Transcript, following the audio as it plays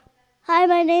Hi,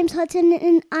 my name's Hudson,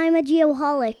 and I'm a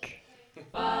geoholic.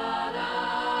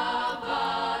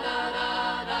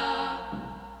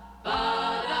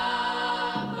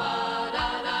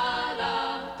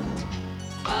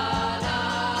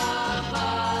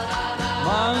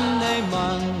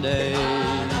 Monday,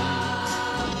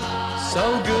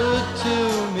 so good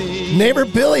to me. Neighbor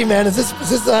Billy, man, is this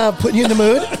putting you in the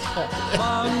mood?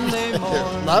 Monday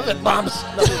morning. Love it, Moms.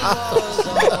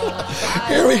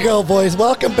 Here we go, boys.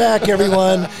 Welcome back,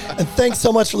 everyone. And thanks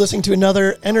so much for listening to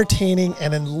another entertaining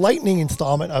and enlightening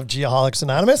installment of Geoholics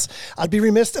Anonymous. I'd be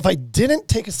remiss if I didn't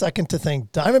take a second to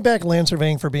thank Diamondback Land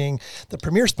Surveying for being the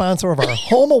premier sponsor of our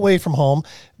home away from home,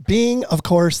 being, of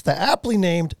course, the aptly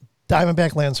named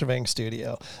Diamondback Land Surveying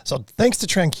Studio. So thanks to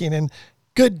Trent Keenan.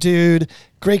 Good dude,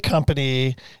 great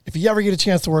company. If you ever get a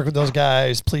chance to work with those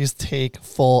guys, please take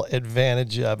full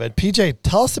advantage of it. PJ,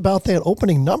 tell us about that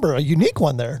opening number, a unique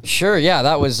one there. Sure, yeah,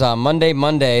 that was Monday,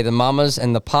 the Mamas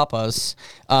and the Papas,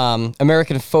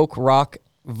 American folk rock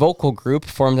vocal group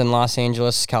formed in Los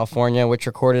Angeles, California, which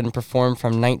recorded and performed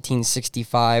from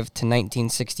 1965 to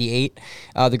 1968.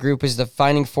 The group is the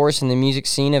defining force in the music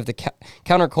scene of the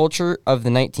counterculture of the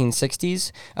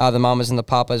 1960s. The Mamas and the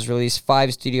Papas released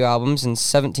 5 studio albums and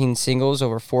 17 singles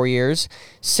over 4 years,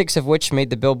 6 of which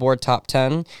made the Billboard Top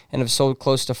 10 and have sold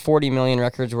close to 40 million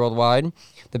records worldwide.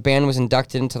 The band was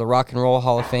inducted into the Rock and Roll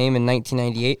Hall of Fame in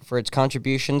 1998 for its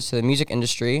contributions to the music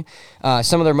industry.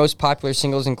 Some of their most popular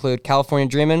singles include California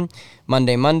Dreamin',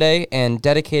 Monday, and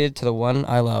Dedicated to the One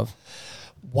I Love.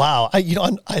 Wow. I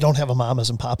don't have a Mamas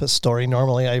and Papas story.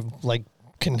 Normally I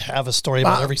can have a story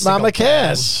about every single Mama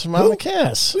Cass. band. Mama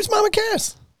Cass. Who's Mama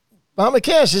Cass? Mama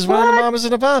Cass is one of the Mamas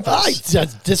and the Papas.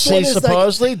 This She one is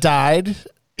supposedly died.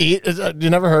 You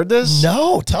never heard this?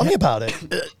 No, tell me about it.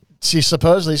 She's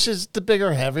the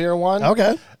bigger, heavier one.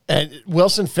 Okay. And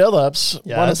Wilson Phillips,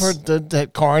 Yes. one of her, the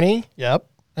Carney. Yep.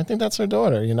 I think that's her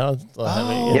daughter,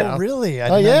 Oh, really? I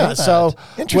Oh, did not yeah. know that. So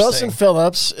Interesting. Wilson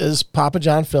Phillips is Papa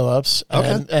John Phillips.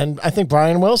 Okay. And I think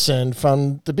Brian Wilson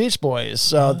from the Beach Boys.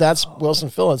 So that's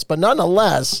Wilson Phillips. But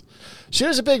nonetheless, she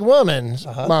was a big woman,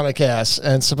 Mama Cass.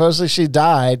 And supposedly she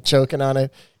died choking on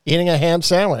eating a ham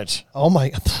sandwich. Oh, my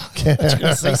God. I was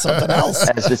going to say something else.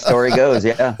 As the story goes,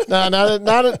 yeah. No,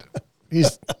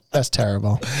 that's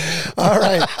terrible. All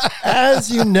right.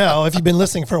 As you know, if you've been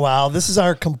listening for a while, this is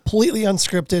our completely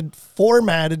unscripted,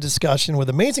 formatted discussion with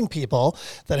amazing people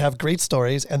that have great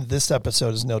stories, and this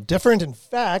episode is no different. In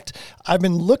fact, I've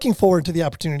been looking forward to the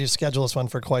opportunity to schedule this one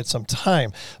for quite some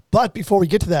time. But before we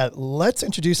get to that, let's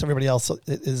introduce everybody else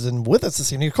that is with us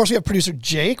this evening. Of course, we have producer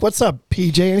Jake. What's up,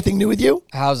 PJ? Anything new with you?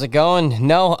 How's it going?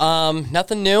 No,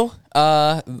 nothing new.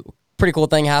 Pretty cool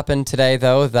thing happened today,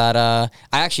 though, that I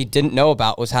actually didn't know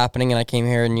about was happening, and I came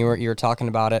here and you were talking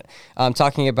about it.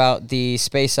 Talking about the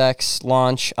SpaceX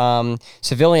launch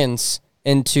civilians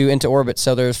into orbit.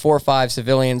 So there's 4 or 5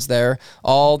 civilians there,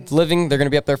 all living. They're going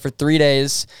to be up there for 3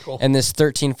 days in this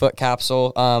 13-foot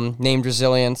capsule named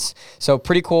Resilience. So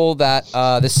pretty cool that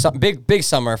this big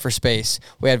summer for space.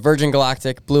 We had Virgin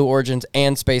Galactic, Blue Origins,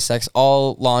 and SpaceX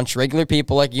all launch regular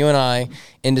people like you and I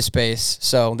into space.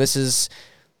 So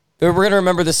we're going to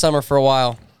remember this summer for a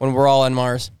while when we're all on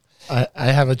Mars. I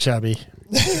have a chubby.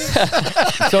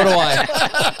 So do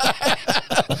I.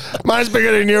 Mine's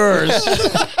bigger than yours.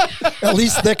 At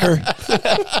least thicker.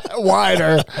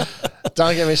 Wider.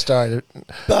 Don't get me started.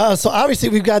 So obviously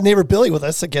we've got neighbor Billy with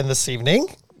us again this evening.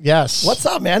 Yes. What's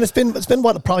up, man? It's been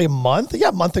what, probably a month? Yeah,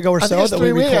 a month ago or I so think it's that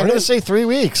 3 we weeks. I'm recorded. going to say 3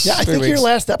 weeks. Yeah, I think your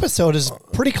last episode is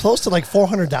pretty close to like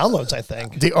 400 downloads, I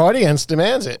think. The audience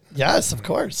demands it. Yes, of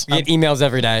course. We get emails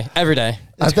every day.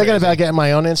 I'm thinking about getting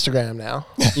my own Instagram now.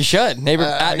 You should. At Neighbor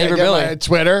Billy. My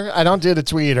Twitter. I don't do the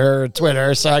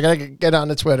Twitter, so I got to get on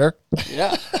the Twitter.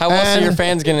 Yeah. How else are your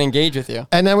fans going to engage with you?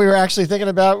 And then we were actually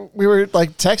we were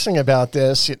like texting about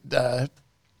this,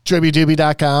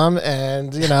 Dribbydoobie.com,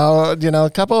 and a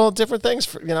couple of different things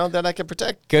that I can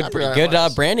protect. Good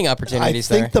branding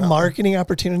opportunities I think there. the marketing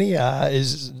opportunity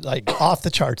is like off the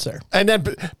charts there. And then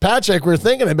Patrick, we're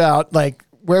thinking about like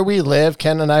where we live.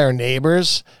 Ken and I are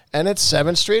neighbors, and it's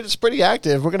 7th Street. It's pretty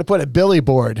active. We're going to put a Billy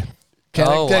board. Ken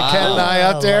and I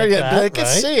up there. They can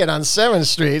see it on 7th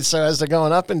Street. So as they're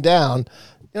going up and down,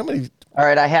 All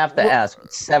right, I have to ask,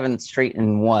 7th Street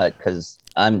and what? Because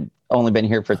I'm only been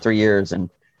here for 3 years, and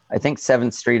I think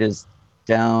 7th Street is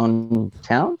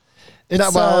downtown.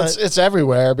 It's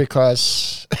everywhere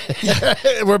because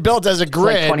we're built as a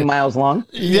grid. It's like 20 miles long.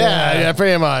 Yeah,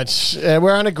 pretty much.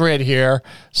 We're on a grid here,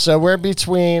 so we're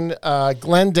between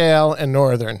Glendale and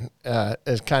Northern.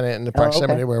 Is kind of in the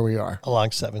proximity where we are along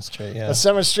 7th Street. Yeah,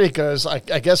 7th Street goes, I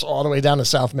guess, all the way down to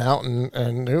South Mountain,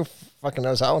 and who fucking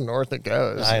knows how north it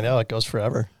goes. I know it goes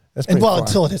forever. That's And pretty well, far.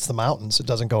 until it hits the mountains, it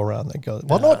doesn't go around. It goes.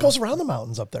 Well, no, it goes around the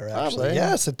mountains up there. Actually, Probably.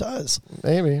 yes, it does.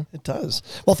 Maybe. It does.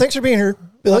 Well, thanks for being here,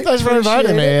 Billy. Thanks for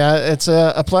inviting me. It's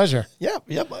a pleasure. Yep.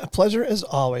 A pleasure as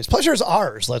always. Pleasure is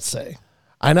ours. Let's say.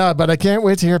 I know, but I can't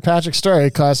wait to hear Patrick's story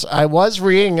because I was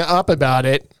reading up about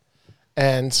it,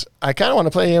 and I kind of want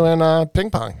to play you in ping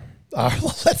pong. All right,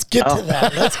 well, let's get to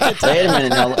that. Let's get to Wait a minute.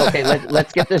 No, okay,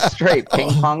 let's get this straight. Ping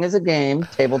pong is a game.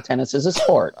 Table tennis is a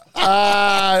sport. Well,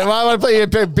 I want to play you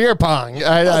beer pong.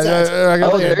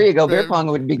 There you go. Beer pong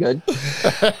would be good.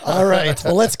 All right.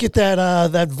 Well, let's get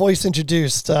that voice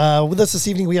introduced. With us this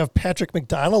evening, we have Patrick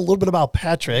McDonald. A little bit about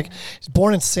Patrick. He's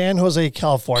born in San Jose,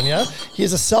 California. He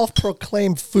is a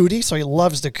self-proclaimed foodie, so he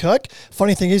loves to cook.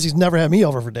 Funny thing is, he's never had me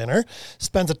over for dinner.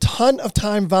 Spends a ton of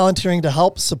time volunteering to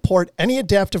help support any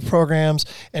adaptive programs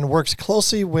and works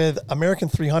closely with American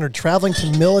 300, traveling to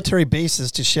military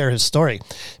bases to share his story.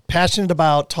 Passionate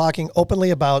about talking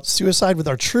openly about suicide with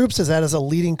our troops, as that is a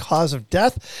leading cause of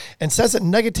death, and says that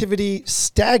negativity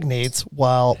stagnates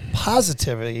while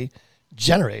positivity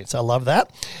generates. I love that.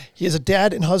 He is a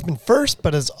dad and husband first,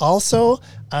 but is also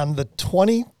on the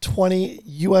 2020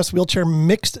 U.S. wheelchair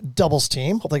mixed doubles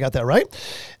team. Hope I got that right.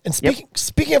 And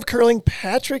speaking of curling,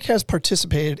 Patrick has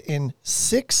participated in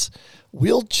 6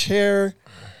 wheelchair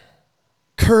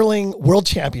curling world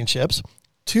championships,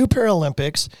 2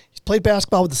 Paralympics. He's played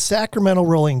basketball with the Sacramento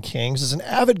Rolling Kings, is an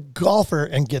avid golfer,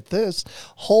 and get this,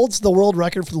 holds the world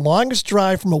record for the longest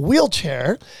drive from a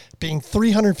wheelchair, being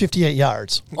 358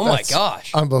 yards. Oh my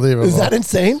gosh. Unbelievable. Is that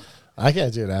insane? I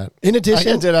can't do that. In addition,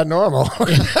 I can't do that normal.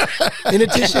 in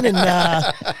addition,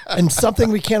 and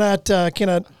something we cannot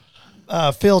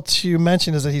fail to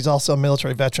mention is that he's also a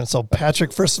military veteran. So,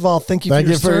 Patrick, first of all, thank you for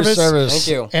your service. Thank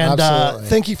you. And Absolutely.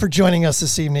 thank you for joining us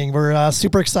this evening. We're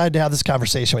super excited to have this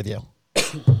conversation with you.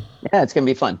 Yeah, it's gonna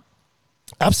be fun.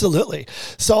 Absolutely.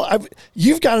 So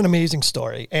you've got an amazing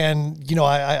story. And,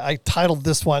 I titled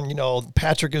this one,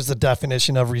 Patrick is the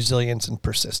definition of resilience and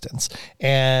persistence.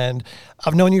 And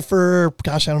I've known you for,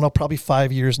 probably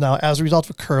 5 years now. As a result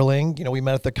of curling, we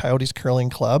met at the Coyotes Curling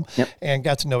Club and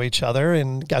got to know each other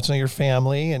and got to know your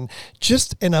family, and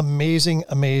just an amazing,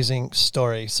 amazing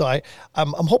story. So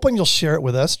I'm hoping you'll share it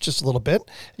with us just a little bit.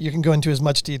 You can go into as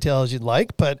much detail as you'd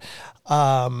like, but,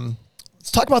 let's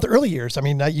talk about the early years. I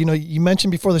mean, you mentioned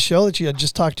before the show that you had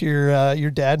just talked to your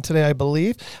dad today, I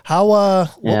believe. How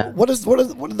what do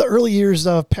the early years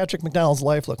of Patrick McDonald's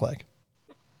life look like?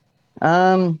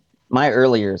 My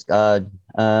early years,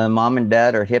 mom and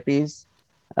dad are hippies,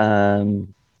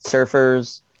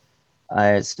 surfers.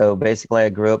 So basically I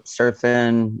grew up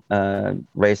surfing,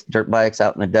 raced dirt bikes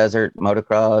out in the desert,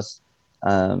 motocross,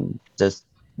 just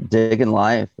digging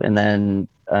life. And then,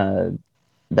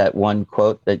 that one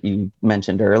quote that you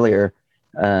mentioned earlier,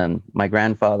 my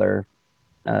grandfather,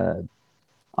 on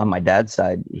my dad's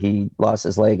side, he lost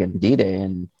his leg in D-Day,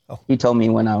 and he told me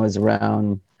when I was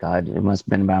around, it must have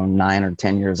been about 9 or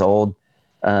 10 years old.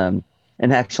 And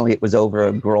actually it was over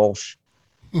a Grolsch,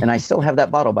 and I still have that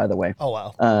bottle, by the way. Oh,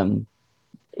 wow.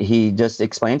 He just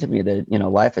explained to me that,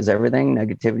 life is everything.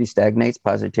 Negativity stagnates,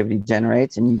 positivity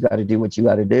generates, and you got to do what you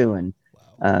got to do. And,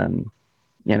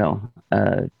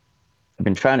 I've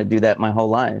been trying to do that my whole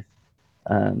life.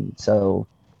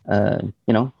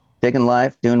 Digging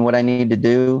life, doing what I need to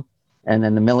do. And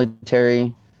then the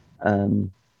military,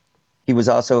 he was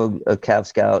also a Cav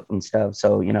Scout and stuff.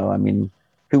 So,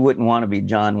 who wouldn't want to be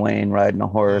John Wayne riding a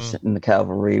horse in the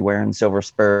cavalry, wearing silver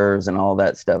spurs and all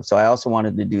that stuff. So I also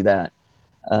wanted to do that.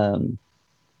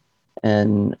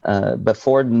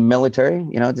 Before the military,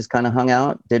 just kind of hung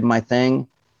out, did my thing.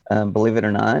 Believe it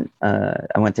or not,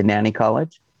 I went to nanny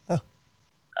college.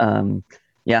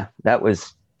 That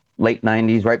was late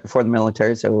 90s, right before the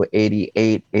military. So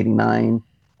 88, 89,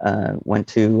 went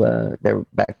to,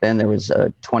 back then there was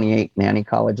 28 nanny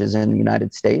colleges in the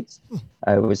United States.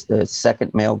 I was the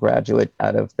second male graduate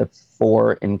out of the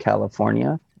 4 in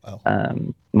California.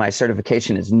 Wow. My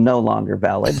certification is no longer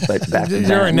valid, but back then.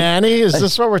 You're a nanny? Is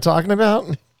this what we're talking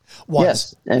about?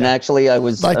 Yes. And actually I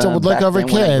was, like to look over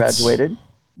kids. When I graduated.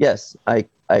 Yes. I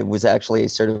was actually a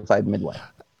certified midwife.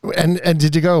 And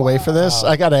did you go away for this?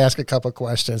 I got to ask a couple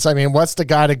questions. I mean, what's the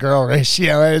guy to girl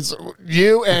ratio? It's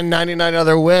you and 99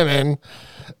 other women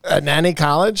at nanny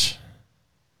college?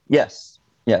 Yes.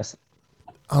 And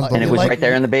it was right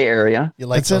there in the Bay Area. You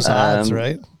like those odds,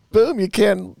 right? Boom, you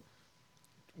can't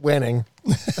winning.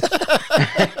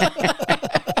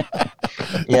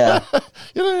 Yeah.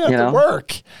 You don't have to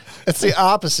work. It's the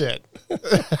opposite.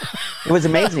 It was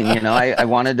amazing. I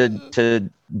wanted to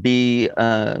be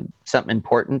something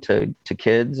important to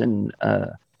kids and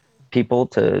people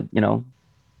to,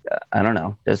 I don't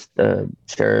know, just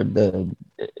share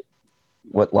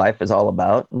what life is all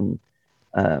about. And,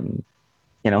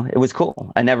 it was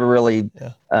cool. I never really,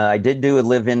 I did do a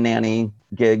live-in nanny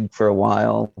gig for a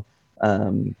while.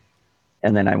 And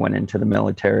then I went into the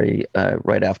military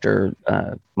right after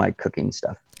my cooking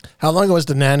stuff. How long was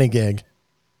the nanny gig?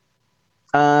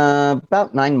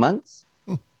 About 9 months.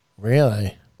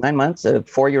 Really? 9 months, a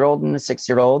 4-year-old and a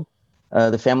 6-year-old.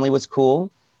 The family was cool.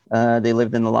 They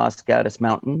lived in the Los Gatos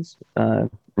Mountains,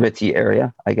 Ritzy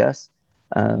area, I guess.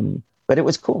 But it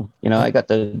was cool. I got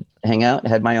to hang out,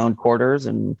 had my own quarters,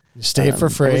 and you stayed for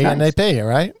free, and they pay you,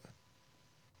 right?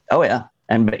 Oh yeah,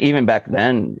 and even back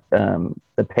then,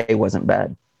 the pay wasn't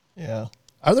bad. Yeah.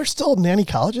 Are there still nanny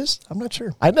colleges? I'm not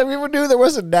sure. I never even knew there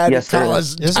was a nanny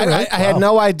college. Is there really? I had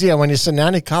no idea when you said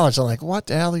nanny college. I'm like, what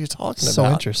the hell are you talking about? So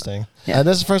interesting. Yeah.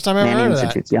 This is the first time I ever heard of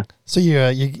that. Yeah. So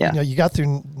you got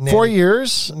through nanny, 4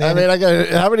 years. Nanny. I got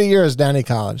how many years nanny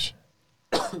college?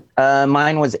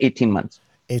 Mine was 18 months.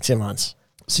 18 months.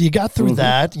 So you got through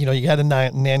that. You had a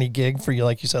nanny gig for you,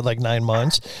 like you said, like 9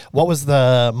 months. What was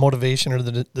the motivation or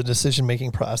the decision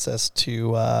making process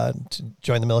to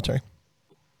join the military?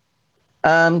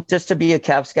 Just to be a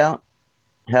Cab Scout,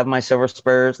 have my silver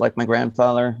spurs like my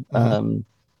grandfather. And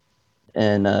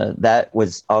that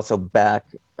was also back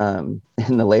in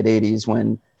the late 80s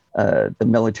when the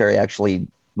military actually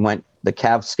the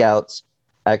Cab Scouts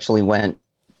actually went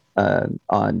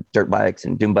on dirt bikes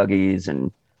and dune buggies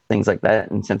and things like that.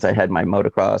 And since I had my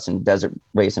motocross and desert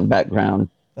racing background,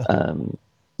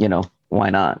 why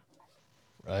not?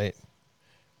 Right.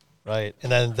 Right.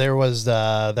 And then there was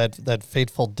that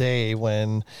fateful day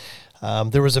when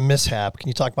there was a mishap. Can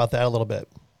you talk about that a little bit?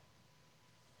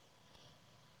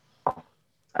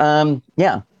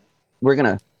 Yeah. We're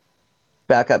going to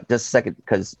back up just a second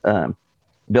because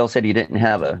Bill said he didn't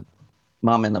have a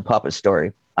mom and the papa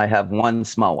story. I have one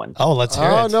small one. Oh, let's hear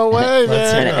it. Oh, no way,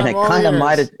 man. And it kind of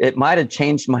might have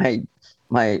changed my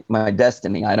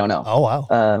destiny. I don't know. Oh,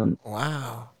 wow.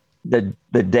 Wow.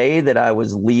 The day that I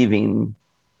was leaving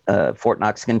Fort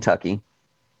Knox, Kentucky,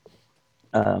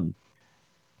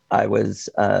 I was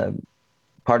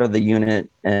part of the unit,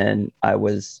 and I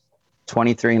was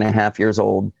 23 and a half years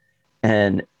old,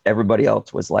 and everybody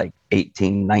else was like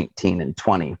 18, 19, and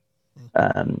 20.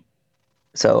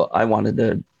 So I wanted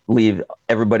to leave.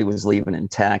 Everybody was leaving in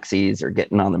taxis or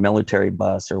getting on the military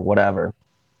bus or whatever.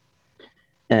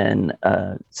 And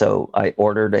so I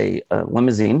ordered a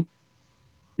limousine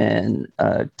and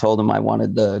told them I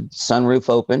wanted the sunroof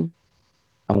open.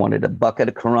 I wanted a bucket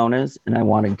of Coronas, and I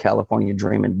wanted California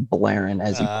Dreamin' blaring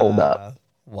as he pulled up.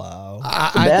 Wow.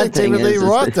 I think David Lee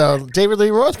Roth, though. David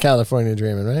Lee Roth, California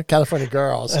Dreamin', right? California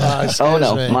Girls. Oh,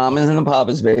 no. Mamas and the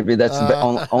Papas, baby. That's the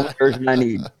only version I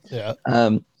need. Yeah.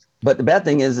 But the bad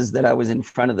thing is that I was in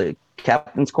front of the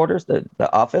captain's quarters, the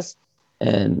office.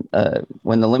 And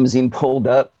when the limousine pulled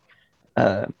up,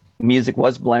 music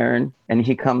was blaring, and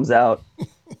he comes out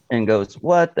and goes,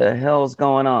 "What the hell's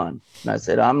going on?" And I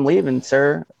said, "I'm leaving,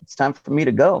 sir. It's time for me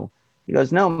to go." He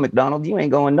goes, "No, McDonald, you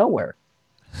ain't going nowhere."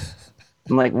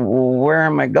 I'm like, "Well, where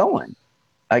am I going?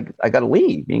 I got to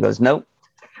leave." And he goes, "Nope,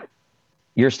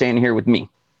 you're staying here with me."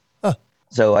 Huh.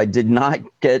 So I did not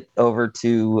get over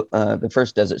to the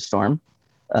first Desert Storm.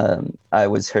 I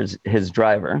was his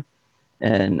driver,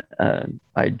 and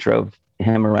I drove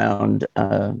him around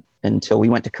until we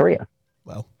went to Korea.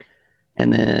 Wow.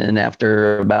 And then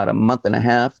after about a month and a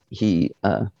half, he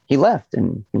left,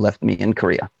 and he left me in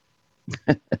Korea.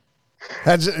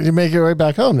 How'd you make your way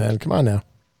back home then? Come on now.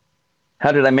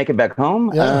 How did I make it back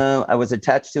home? Yeah. I was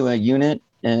attached to a unit,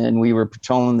 and we were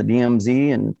patrolling the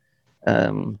DMZ,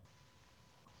 and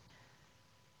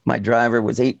my driver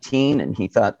was 18, and he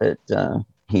thought that I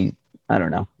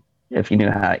don't know if he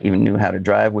even knew how to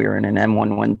drive. We were in an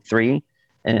M113,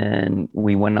 and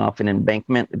we went off an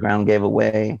embankment. The ground gave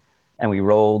away, and we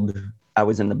rolled. I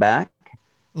was in the back,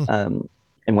 and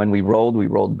when we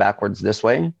rolled backwards this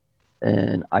way,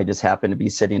 and I just happened to be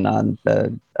sitting on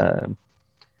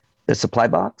the supply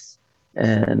box,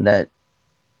 and that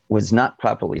was not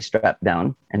properly strapped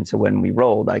down. And so when we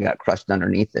rolled, I got crushed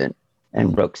underneath it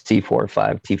and broke T4,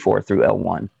 5, T4 through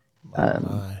L1,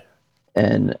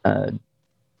 and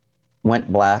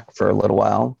went black for a little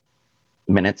while,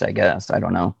 minutes, I guess. I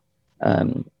don't know.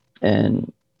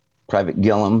 And Private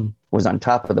Gillum was on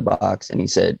top of the box, and he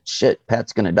said, "Shit,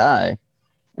 Pat's going to die."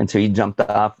 And so he jumped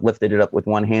off, lifted it up with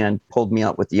one hand, pulled me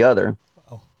out with the other.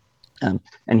 Oh. And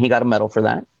he got a medal for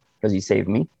that because he saved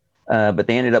me. But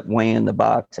they ended up weighing the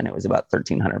box, and it was about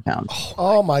 1,300 pounds.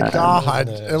 Oh, my God.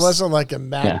 goodness. It wasn't like a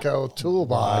Matco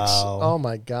toolbox. Wow. Oh,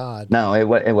 my God. No, it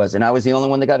was. And I was the only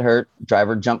one that got hurt.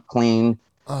 Driver jumped clean.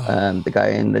 The guy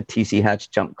in the TC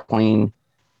hatch jumped clean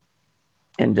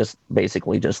and just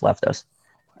basically just left us.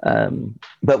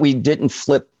 But we didn't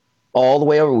flip all the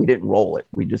way over. We didn't roll it.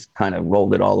 We just kind of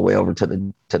rolled it all the way over to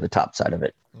the top side of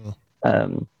it.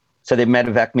 So they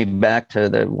medevaced me back to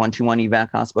the 121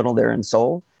 evac hospital there in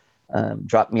Seoul,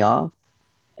 dropped me off.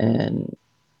 And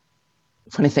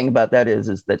funny thing about that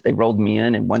is that they rolled me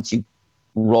in, and once you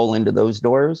roll into those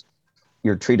doors,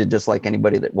 you're treated just like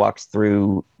anybody that walks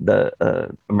through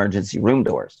the emergency room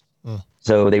doors.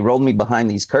 So they rolled me behind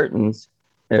these curtains,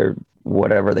 or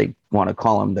whatever they want to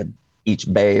call them,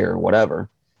 each bay or whatever.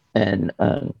 And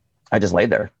I just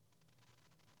laid there.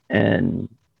 And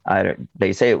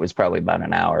they say it was probably about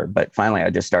an hour, but finally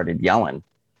I just started yelling,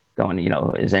 going,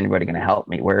 is anybody going to help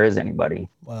me? Where is anybody?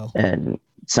 Wow. And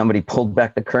somebody pulled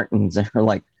back the curtains and they're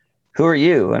like, who are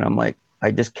you? And I'm like,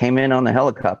 I just came in on the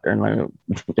helicopter, and I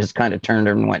just kind of turned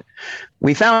and went,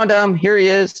 we found him. Here he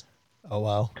is. Oh,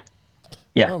 wow.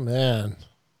 Yeah. Oh, man.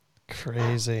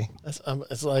 Crazy.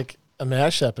 It's like a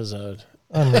MASH episode.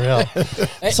 Unreal.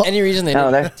 Any reason they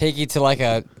didn't take you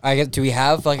to do we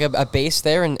have like a base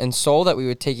there in Seoul that we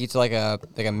would take you to like a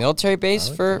military base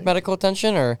for medical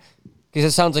attention, or because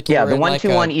it sounds like the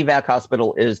 121 evac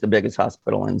hospital is the biggest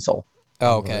hospital in Seoul.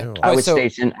 Oh, okay. I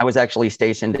was actually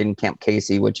stationed in Camp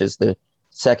Casey, which is the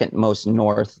second most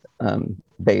north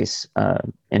base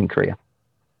in Korea.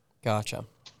 Gotcha.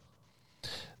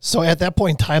 So at that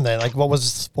point in time, then, like, what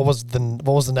was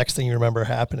the next thing you remember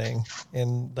happening,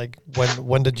 and like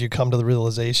when did you come to the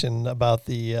realization about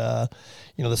the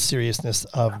the seriousness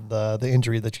of the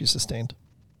injury that you sustained?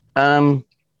 It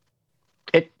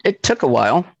took a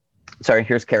while. Sorry,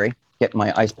 here's Carrie getting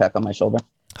my ice pack on my shoulder.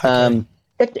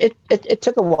 It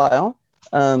took a while,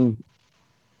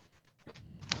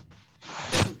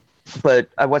 but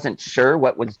I wasn't sure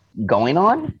what was going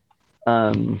on.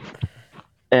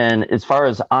 And as far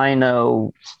as I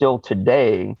know, still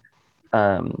today,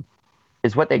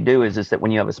 is what they do is that when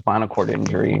you have a spinal cord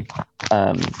injury,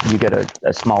 you get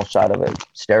a small shot of a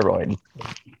steroid,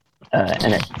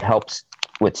 and it helps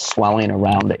with swelling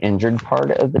around the injured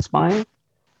part of the spine.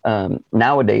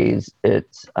 Nowadays,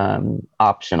 it's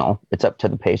optional. It's up to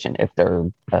the patient if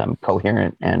they're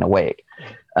coherent and awake.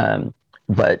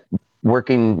 But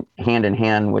working hand in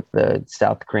hand with the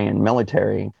South Korean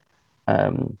military,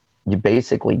 you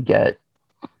basically get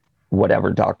whatever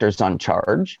doctor's on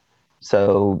charge.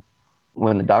 So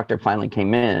when the doctor finally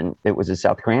came in, it was a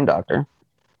South Korean doctor.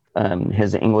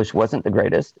 His English wasn't the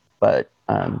greatest, but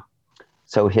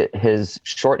so his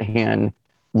shorthand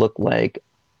looked like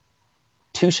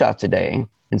 2 shots a day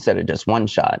instead of just 1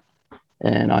 shot.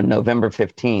 And on November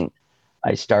 15th,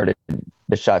 I started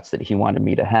the shots that he wanted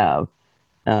me to have.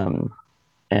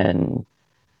 And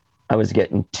I was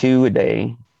getting 2 a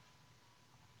day,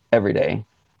 every day.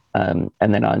 And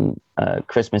then on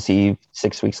Christmas Eve,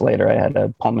 6 weeks later, I had a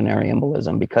pulmonary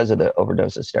embolism because of the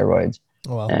overdose of steroids.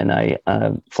 Oh, wow. And I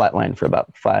flatlined for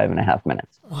about 5.5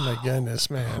 minutes. Oh my goodness,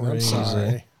 man. Crazy. I'm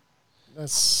sorry.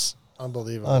 That's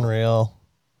unbelievable. Unreal.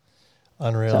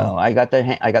 So I got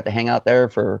to hang out there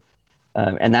for,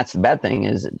 and that's the bad thing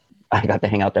is I got to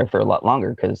hang out there for a lot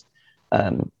longer because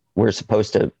we're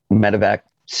supposed to medevac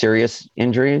serious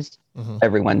injuries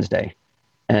every Wednesday.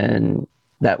 And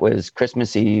that was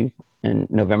Christmas Eve and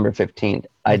November 15th.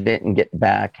 I didn't get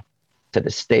back to the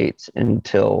States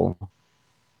until,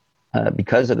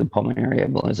 because of the pulmonary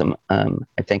embolism,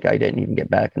 I think I didn't even get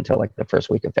back until like the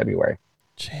first week of February.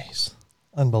 Jeez.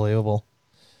 Unbelievable.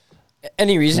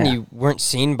 Any reason you weren't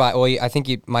seen by, I think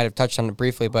you might have touched on it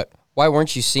briefly, but why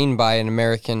weren't you seen by an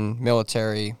American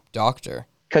military doctor?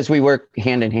 Because we work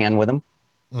hand in hand with them.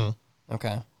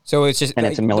 Okay. So it's just, and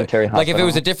it's a military hospital. Like if it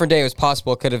was a different day, it was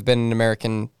possible it could have been an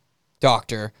American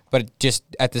doctor, but just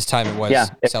at this time it was. Yeah,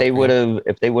 if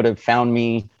they would have found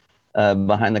me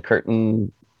behind the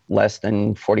curtain less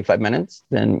than 45 minutes,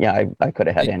 then yeah, I could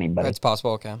have had anybody. That's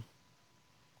possible. Okay.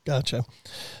 Gotcha.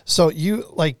 So you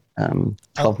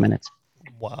 12 minutes.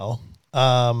 Wow.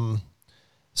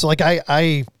 So like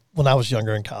I when I was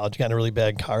younger in college, got in a really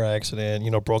bad car accident,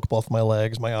 broke both my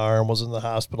legs, my arm, was in the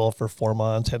hospital for 4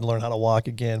 months, had to learn how to walk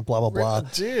again, blah, blah, blah.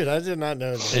 Dude, I did not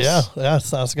know this. Yeah,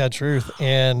 sounds like truth.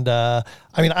 And I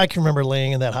can remember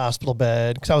laying in that hospital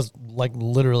bed because I was like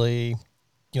literally,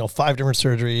 5 different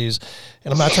surgeries.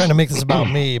 And I'm not trying to make this about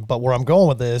me, but where I'm going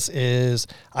with this is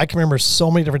I can remember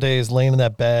so many different days laying in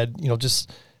that bed,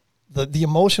 just the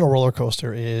emotional roller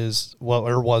coaster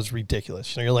was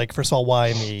ridiculous. You're like, first of all,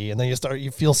 why me? And then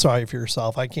you feel sorry for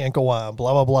yourself. I can't go on,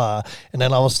 blah, blah, blah. And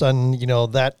then all of a sudden,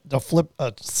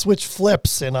 switch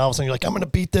flips and all of a sudden you're like, I'm going to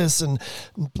beat this and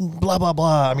blah, blah,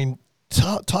 blah.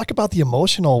 talk about the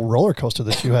emotional roller coaster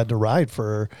that you had to ride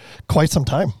for quite some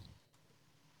time.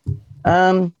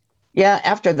 Yeah,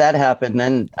 after that happened,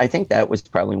 then I think that was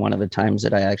probably one of the times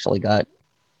that I actually got,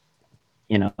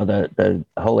 the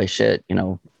holy shit,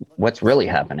 what's really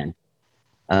happening.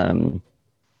 But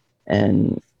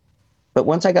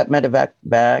once I got medevac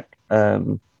back, they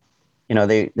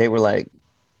were like,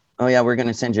 oh yeah, we're going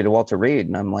to send you to Walter Reed.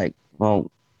 And I'm like, well,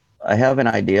 I have an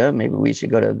idea. Maybe we should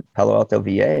go to Palo Alto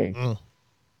VA.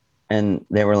 And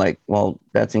they were like, well,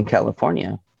 that's in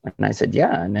California. And I said,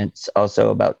 yeah. And it's also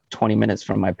about 20 minutes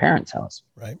from my parents' house.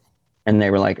 Right. And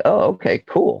they were like, oh, okay,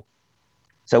 cool.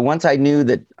 So once I knew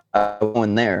that I was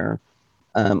going there,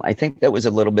 I think that was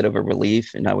a little bit of a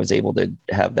relief, and I was able to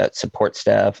have that support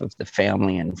staff of the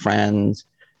family and friends.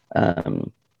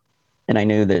 And I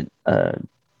knew that,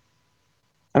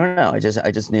 I don't know. I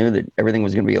just knew that everything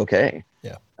was going to be okay.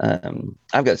 Yeah.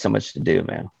 I've got so much to do,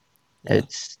 man. Yeah.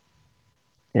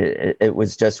 It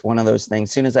was just one of those things.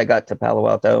 As soon as I got to Palo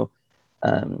Alto,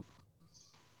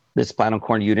 the spinal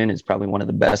cord unit is probably one of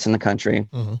the best in the country.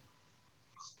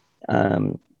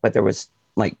 But there was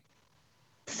like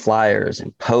flyers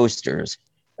and posters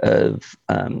of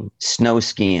snow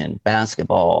skiing,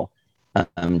 basketball,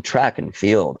 track and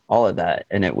field, all of that.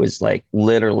 And it was like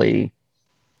literally,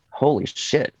 holy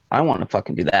shit, I want to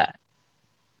fucking do that.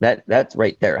 That's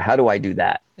right there. How do I do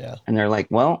that? Yeah. And they're like,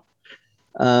 well,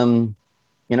 there's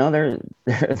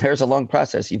a long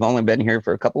process. You've only been here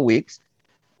for a couple weeks,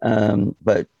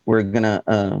 but we're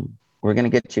gonna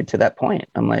get you to that point.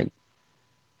 I'm like,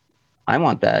 I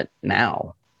want that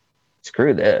now.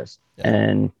 Screw this.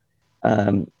 Yeah.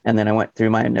 And then I went through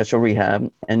my initial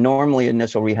rehab, and normally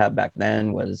initial rehab back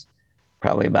then was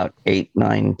probably about 8,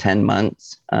 9, 10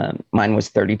 months. Mine was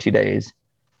 32 days.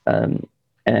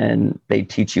 And they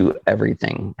teach you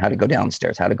everything, how to go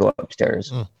downstairs, how to go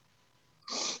upstairs.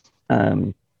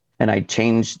 And I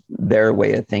changed their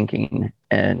way of thinking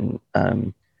and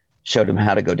showed them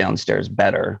how to go downstairs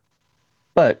better.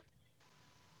 But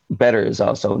better is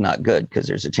also not good because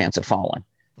there's a chance of falling.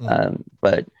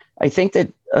 But I think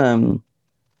that,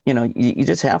 you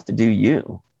just have to do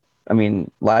you. I mean,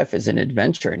 life is an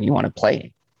adventure and you want to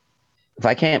play. If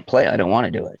I can't play, I don't want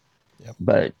to do it. Yep.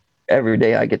 But every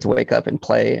day I get to wake up and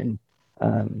play, and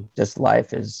just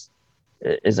life is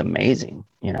amazing,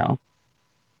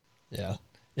 Yeah.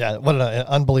 Yeah. What an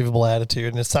unbelievable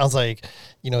attitude. And it sounds like,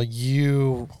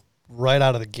 you right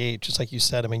out of the gate, just like you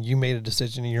said, I mean, you made a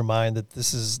decision in your mind that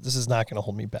this is not going to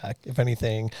hold me back. If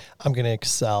anything, I'm going to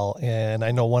excel. And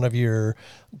I know one of your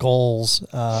goals,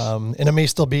 and it may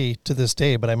still be to this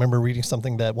day, but I remember reading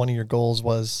something that one of your goals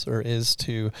was, or is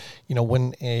to,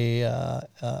 win an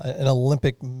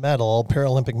Olympic medal,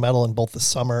 Paralympic medal in both the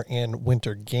summer and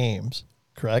winter games,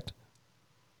 correct?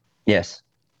 Yes.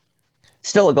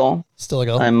 Still a goal. Still a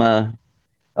goal.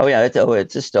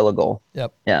 It's still a goal.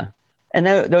 Yep. Yeah. And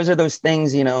those are those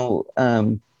things, that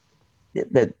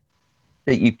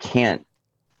you can't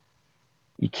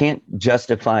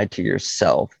justify to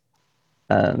yourself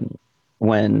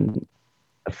when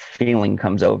a feeling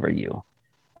comes over you.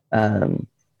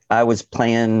 I was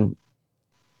playing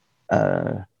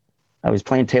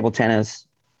table tennis,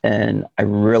 and I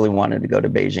really wanted to go to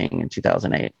Beijing in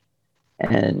 2008,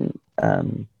 and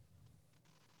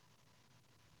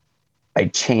I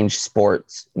changed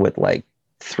sports with like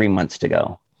 3 months to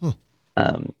go.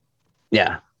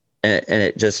 Yeah. And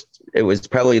it was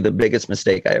probably the biggest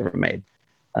mistake I ever made.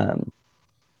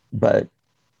 But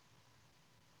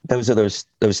those are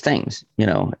those things,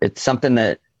 it's something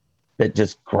that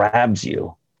just grabs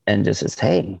you and just says,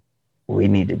 hey, we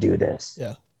need to do this.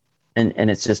 Yeah. And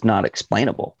it's just not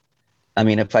explainable. I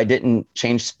mean, if I didn't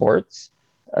change sports,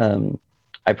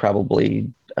 I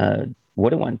probably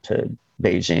would have went to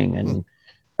Beijing and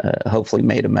hopefully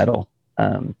made a medal.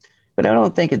 But I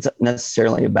don't think it's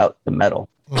necessarily about the medal.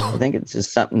 I think it's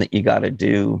just something that you got to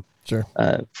do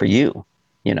for you,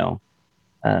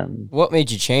 What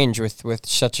made you change with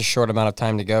such a short amount of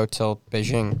time to go till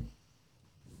Beijing?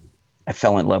 I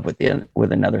fell in love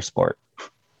with another sport.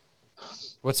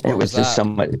 What sport it was that? Just so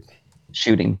much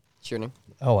shooting. Shooting.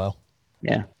 Oh, wow.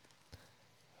 Yeah.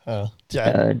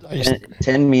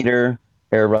 10-meter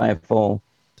air rifle.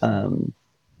 And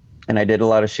I did a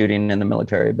lot of shooting in the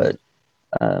military, but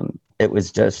it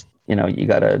was just, you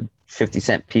got a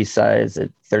 50-cent piece size at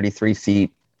 33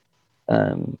 feet.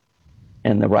 And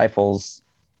the rifles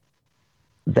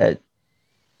that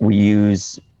we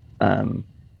use,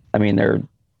 they're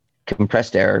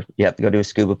compressed air. You have to go to a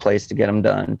scuba place to get them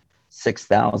done.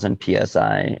 6,000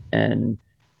 PSI. And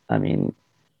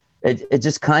it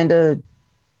just kind of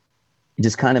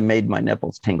made my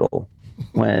nipples tingle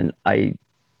when I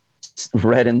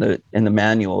read in the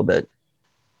manual that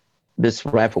this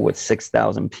rifle with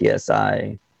 6,000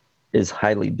 psi is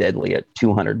highly deadly at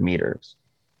 200 meters.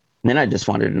 And then I just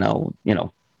wanted to know,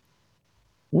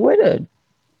 would a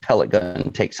pellet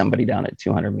gun take somebody down at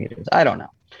 200 meters? I don't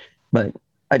know, but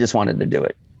I just wanted to do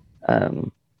it.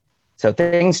 So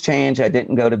things changed. I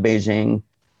didn't go to Beijing.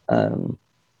 And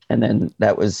then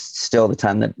that was still the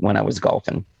time that when I was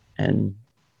golfing, and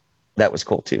that was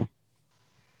cool too.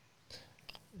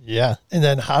 Yeah. And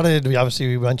then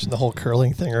we mentioned the whole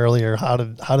curling thing earlier. How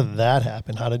did that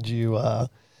happen? How did you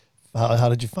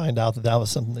find out that was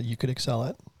something that you could excel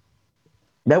at?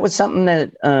 That was something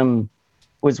that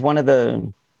was one of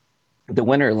the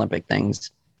Winter Olympic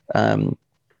things.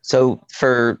 So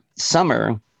for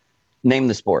summer, name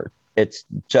the sport. It's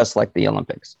just like the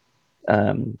Olympics.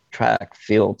 Track,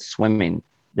 field, swimming.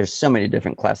 There's so many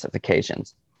different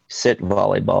classifications. Sit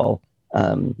volleyball,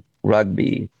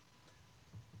 rugby,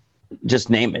 just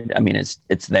name it. I mean,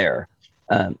 it's there.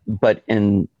 But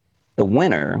in the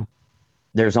winter,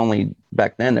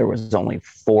 back then there was only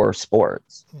 4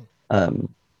 sports.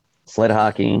 Sled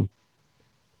hockey,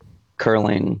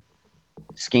 curling,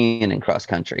 skiing, and cross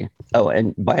country. Oh,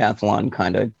 and biathlon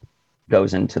kind of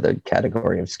goes into the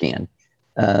category of skiing.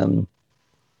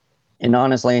 And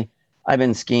honestly, I've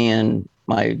been skiing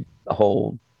my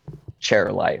whole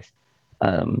chair life.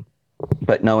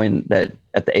 But knowing that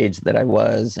at the age that I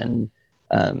was, and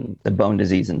the bone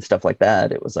disease and stuff like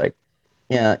that, it was like,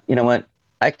 yeah, you know what?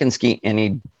 I can ski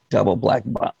any double black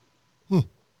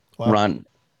run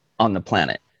on the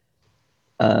planet.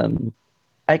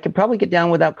 I could probably get down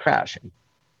without crashing.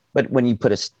 But when you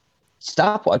put a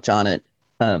stopwatch on it,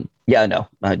 I'm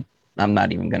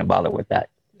not even going to bother with that.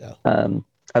 Yeah.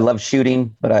 I love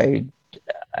shooting, but I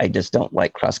just don't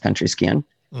like cross country skiing.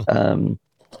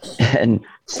 And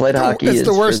sled hockey is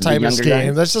the worst type of skiing.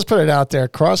 Guys. Let's just put it out there.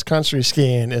 Cross country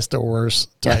skiing is the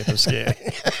worst type of skiing.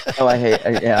 Oh,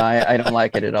 I don't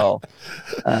like it at all.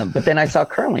 But then I saw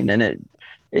curling, and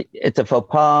it's a faux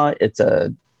pas. It's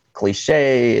a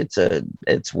cliche.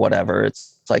 It's whatever.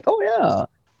 It's like, oh yeah,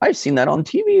 I've seen that on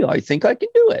TV. I think I can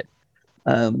do it.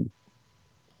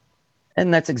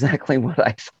 And that's exactly what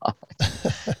I thought.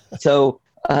 So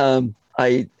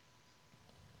I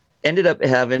ended up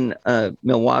having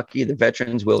Milwaukee, the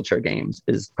Veterans Wheelchair Games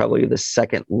is probably the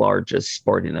second largest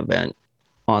sporting event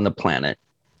on the planet,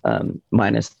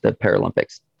 minus the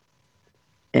Paralympics.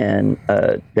 And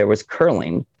there was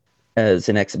curling as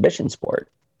an exhibition sport.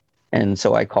 And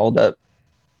so I called up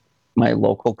my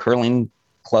local curling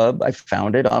club. I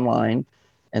found it online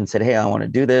and said, hey, I want to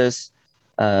do this.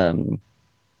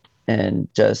 And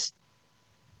just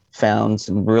found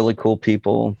some really cool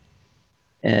people,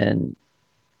 and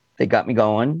they got me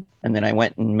going. And then I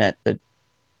went and met the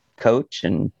coach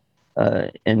in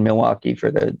Milwaukee for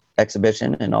the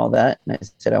exhibition and all that. And I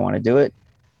said, I want to do it.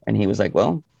 And he was like,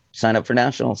 well, sign up for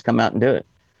nationals, come out and do it.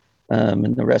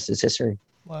 And the rest is history.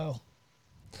 Wow.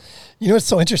 You know, it's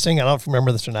so interesting. I don't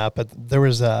remember this or not, but there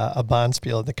was a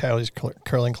Bonspiel at the Coyotes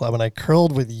Curling Club, and I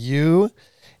curled with you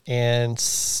and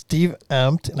Steve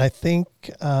Empt, and I think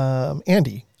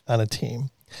Andy on a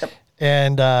team. Yep.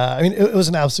 And I mean, it was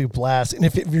an absolute blast. And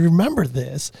if you remember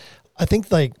this, I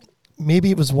think like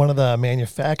maybe it was one of the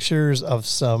manufacturers of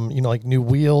some, like new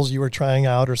wheels you were trying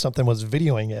out or something was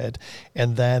videoing it.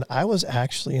 And then I was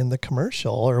actually in the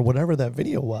commercial or whatever that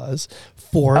video was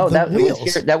for the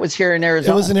wheels. That was here in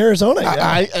Arizona. It was in Arizona.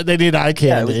 Yeah. They did eye candy.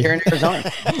 Yeah, it was here in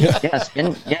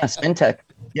Arizona. Spin Tech.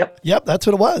 Yep, that's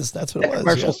what it was. That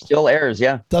commercial still airs,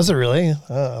 yeah. Does it really?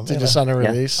 Did you sign a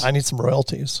release? I need some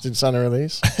royalties. Did you sign a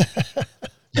release?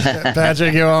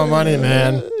 Patrick, you owe money,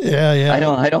 man. Yeah.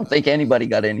 I don't think anybody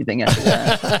got anything out of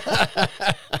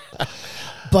that.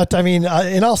 But I mean,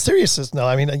 in all seriousness, no.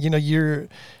 I mean,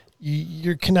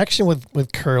 your connection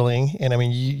with curling, and I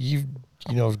mean, you've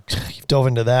dove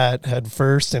into that head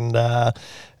first, and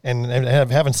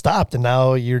haven't stopped. And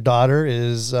now your daughter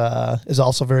is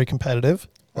also very competitive.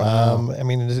 Wow. I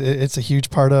mean, it's a huge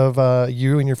part of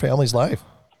you and your family's life.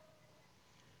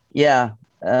 Yeah,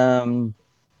 it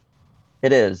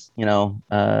is.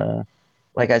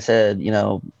 Like I said,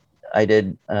 I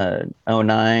did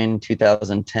 2009,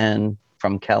 2010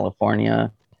 from California,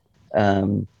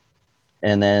 and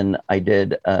then I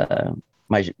did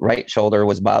my right shoulder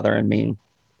was bothering me,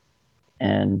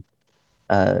 and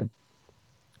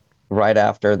right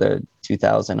after the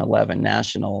 2011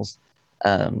 Nationals,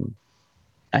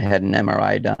 I had an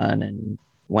MRI done and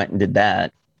went and did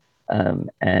that.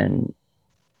 And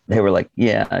they were like,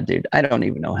 yeah, dude, I don't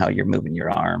even know how you're moving your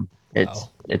arm.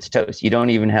 It's toast. You don't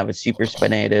even have a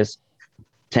supraspinatus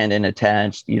tendon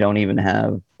attached. You don't even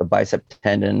have a bicep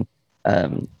tendon.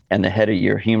 And and the head of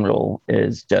your humeral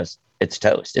is just, it's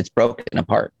toast. It's broken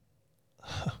apart.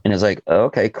 And it's like, oh,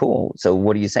 okay, cool. So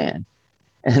what are you saying?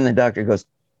 And the doctor goes,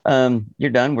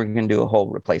 you're done. We're going to do a whole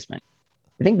replacement.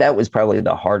 I think that was probably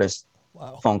the hardest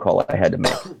phone call I had to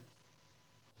make.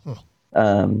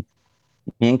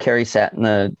 Me and Carrie sat in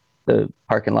the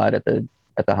parking lot at the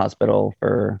hospital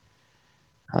for,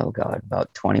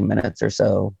 about 20 minutes or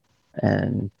so.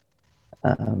 And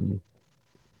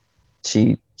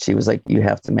she was like, you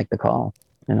have to make the call.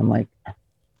 And I'm like, I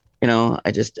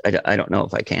don't know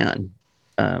if I can.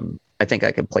 I think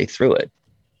I could play through it.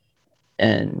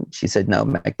 And she said, no,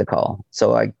 make the call.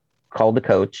 So I called the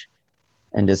coach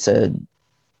and just said,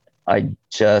 I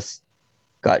just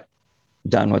got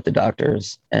done with the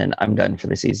doctors and I'm done for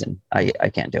the season. I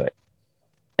can't do it.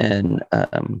 And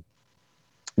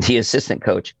the assistant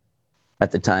coach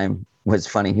at the time was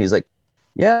funny. He was like,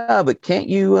 yeah, but can't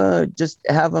you just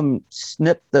have them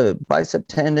snip the bicep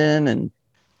tendon and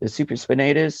the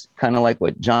supraspinatus, kind of like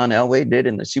what John Elway did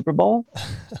in the Super Bowl?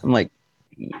 I'm like,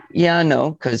 yeah,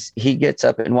 no, because he gets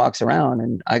up and walks around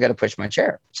and I got to push my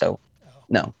chair. So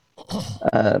no.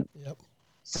 Yep.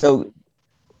 So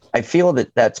I feel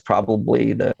that that's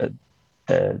probably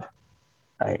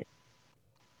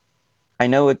I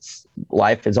know it's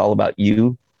life is all about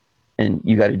you and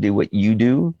you got to do what you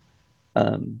do.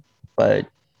 But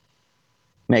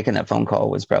making that phone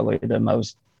call was probably the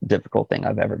most difficult thing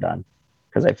I've ever done,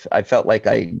 because I felt like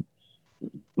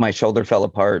my shoulder fell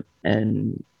apart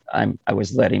and I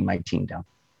was letting my team down.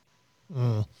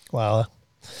 Wow.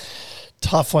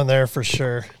 Tough one there for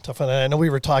sure. Tough one. I know we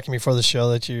were talking before the show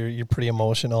that you're pretty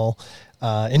emotional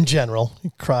in general.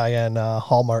 You cry on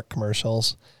Hallmark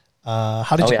commercials.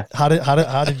 How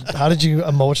did you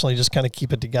emotionally just kind of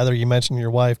keep it together? You mentioned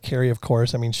your wife, Carrie, of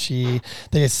course. I mean,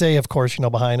 they say, of course,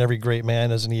 behind every great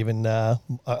man isn't even a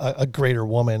greater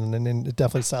woman. And it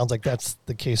definitely sounds like that's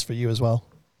the case for you as well.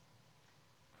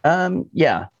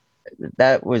 Yeah,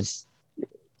 that was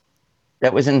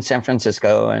in San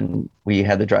Francisco, and we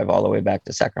had to drive all the way back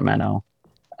to Sacramento.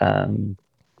 And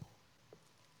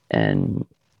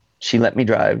she let me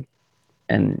drive,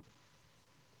 and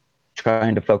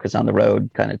trying to focus on the road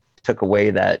kind of took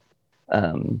away that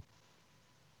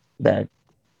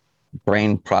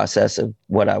brain process of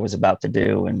what I was about to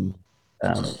do, and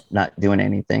not doing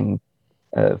anything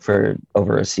for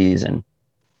over a season.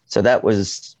 So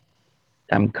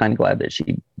I'm kind of glad that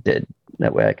she did.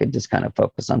 That way I could just kind of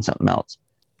focus on something else.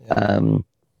 Yeah.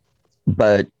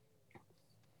 But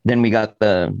then we got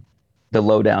the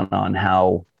lowdown on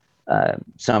how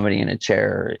somebody in a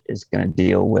chair is going to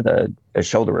deal with a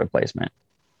shoulder replacement.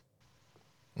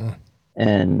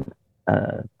 And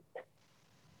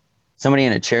somebody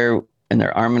in a chair and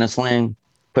their arm in a sling,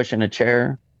 pushing a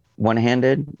chair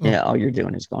one-handed. Yeah. All you're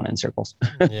doing is going in circles.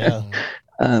 Yeah.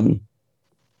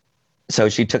 So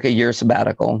she took a year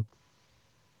sabbatical.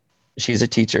 She's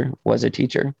was a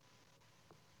teacher.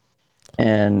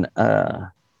 And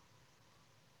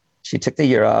she took the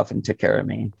year off and took care of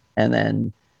me. And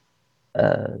then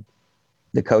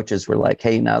the coaches were like,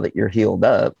 hey, now that you're healed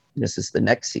up, this is the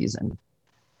next season.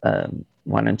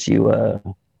 Why don't you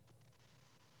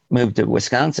move to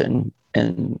Wisconsin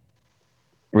and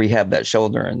rehab that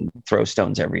shoulder and throw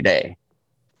stones every day?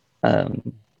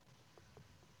 And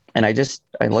I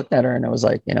looked at her and I was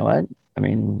like, you know what? I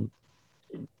mean,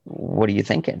 what are you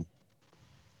thinking?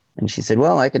 And she said,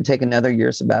 well, I can take another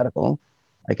year sabbatical.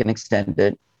 I can extend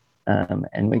it,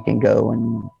 and we can go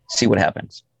and see what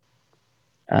happens.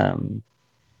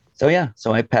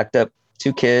 So I packed up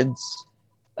 2 kids,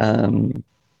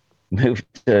 moved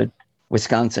to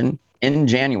Wisconsin in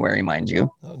January, mind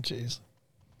you. Oh, geez.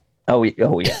 Oh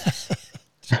yeah.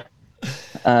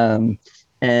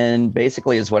 And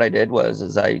basically what I did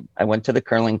was I went to the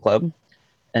curling club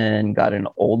and got an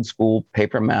old school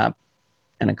paper map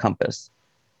and a compass.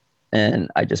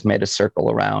 And I just made a circle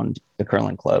around the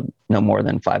curling club, no more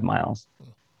than 5 miles.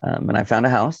 And I found a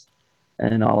house,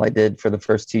 and all I did for the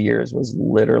first 2 years was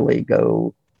literally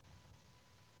go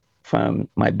from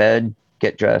my bed,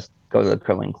 get dressed, go to the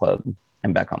curling club,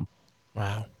 and back home.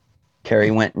 Wow.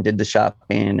 Carrie went and did the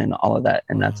shopping and all of that.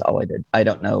 And that's all I did. I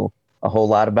don't know a whole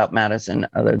lot about Madison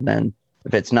other than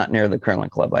if it's not near the curling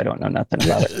club, I don't know nothing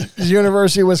about it.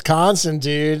 University of Wisconsin,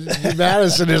 dude.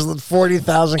 Madison is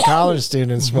 40,000 college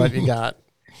students. What you got?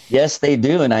 Yes, they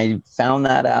do. And I found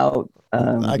that out.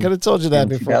 I could have told you that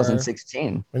before.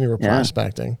 2016. When you were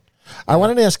prospecting. I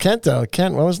wanted to ask Kent, though.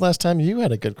 Kent, when was the last time you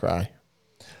had a good cry?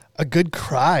 A good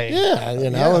cry?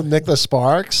 Yeah, with Nicholas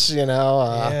Sparks,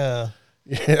 yeah.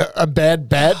 A bad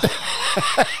bet.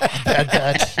 Bad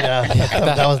bet. Yeah,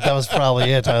 that was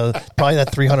probably it. Probably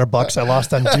that $300 I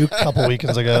lost on Duke a couple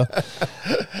weekends ago.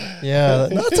 Yeah,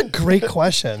 that's a great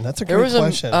question. That's a great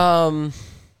question.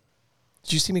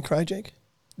 Did you see me cry, Jake?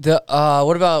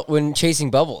 What about when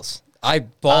Chasing Bubbles? I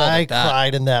bawled I at that.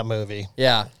 cried in that movie.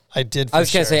 Yeah. I did. I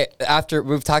was going to say, after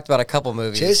we've talked about a couple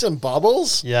movies. Chasing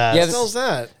Bubbles? Yeah. Yeah, What the hell's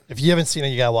that? If you haven't seen it,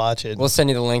 you gotta watch it. We'll send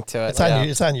you the link to it. It's on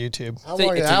it's on YouTube. How It's a-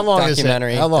 long, it's a how long is it?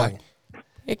 documentary. How long?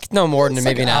 It's no more than It's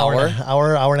maybe like an hour.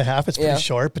 hour and a half. It's pretty Yeah.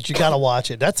 short, but you gotta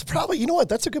watch it. That's probably, you know what?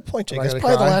 That's a good point, Jake. Am I That's gonna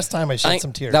probably cry? the last time I I shed think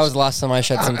some tears. that was the last time I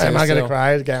shed some tears. Am I going to too.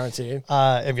 cry? Guaranteed.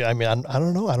 I mean, I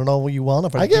don't know. I don't know what you want.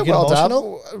 If I do get you welled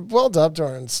emotional? up. Welled up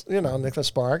during, Nicholas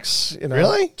Sparks.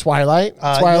 Really? Twilight.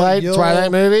 You'll-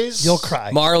 Twilight movies. You'll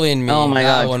cry. Marley and Me. Oh my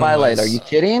that God, one Twilight! was- Are you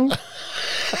kidding?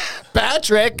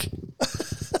 Patrick.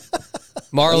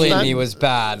 Marley and What's Me that? was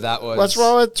bad. That was. What's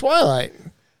wrong with Twilight?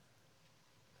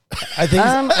 I think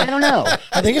I don't know.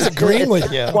 I think he's agreeing with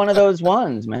you. It's one of those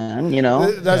ones, man. You know.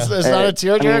 That's not a I mean,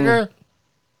 tearjerker?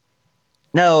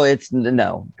 No, it's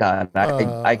no. God,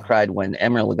 I cried when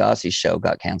Emeril Lagasse's show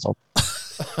got canceled.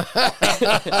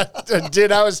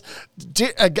 Dude,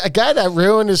 a guy that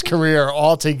ruined his career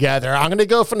altogether. I'm going to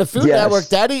go from the Food Yes. Network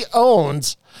that he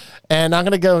owns, and I'm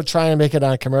going to go try and make it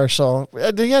on a commercial.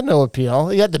 He had no appeal.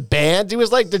 He had the band. He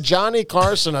was like the Johnny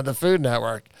Carson of the Food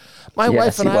Network. My Yes,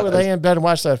 wife and he I would was. lay in bed and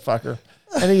watch that fucker.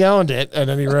 And he owned it, and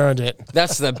then he ruined it.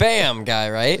 That's the BAM guy,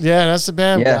 right? Yeah, that's the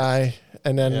band Yes. guy.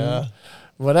 And then Yeah.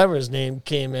 whatever his name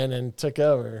came in and took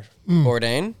over.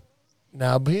 Bourdain.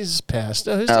 No, but he's passed.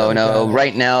 Oh, who's the Oh other no! guy?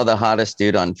 Right now, the hottest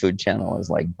dude on Food Channel is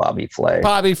like Bobby Flay.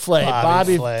 Bobby Flay.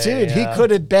 Bobby Flay, Dude, yeah. he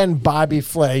could have been Bobby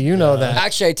Flay. You know that.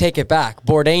 Actually, I take it back.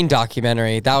 Bourdain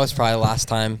documentary. That was probably the last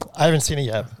time. I haven't seen it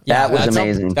yet. That was that's-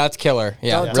 amazing. That's killer.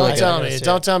 Yeah, Don't, really don't good. tell I me. gotta see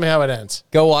Don't it. tell me how it ends.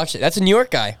 Go watch it. That's a New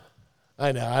York guy.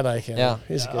 I know. I like him. Yeah.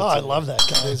 He's a good. Oh, I dude. love that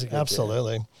guy. He's a good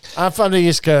Absolutely. I'm from the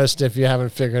East Coast. If you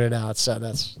haven't figured it out, so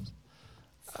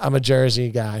I'm a Jersey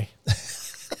guy.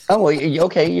 Oh, well,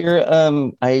 okay. You're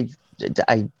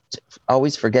I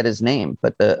always forget his name,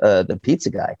 but the pizza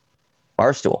guy,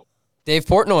 Barstool. Dave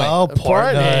Portnoy. Oh,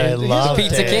 Portnoy. I He's a love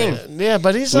pizza Dave. king. Yeah,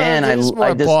 but he's Man, he's more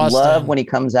I just Boston. love when he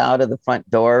comes out of the front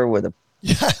door with a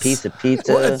Yes. piece of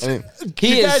pizza. I mean,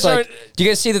 he You is guys like. aren't- Do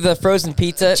you guys see the frozen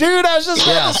pizza? Dude, I was just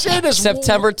Yeah. about to say this.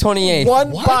 September 28th.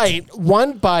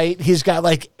 One bite. He's got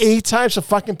like 8 types of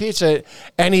fucking pizza,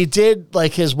 and he did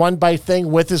like his one bite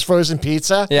thing with his frozen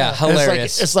pizza. Yeah, And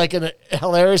hilarious. It's like a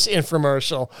hilarious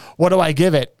infomercial. What do I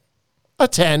give it? A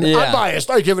 10. Yeah. I'm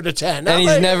biased. I give it a 10. And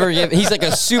he's never given. He's like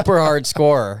a super hard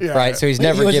scorer, Yeah. right? So he's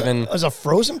never given. As a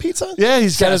frozen pizza? Yeah,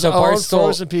 he's got Yeah, his so own Barstool-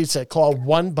 frozen pizza called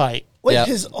One Bite. Wait, Yeah.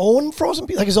 his own frozen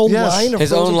pizza? Like his own Yes. line of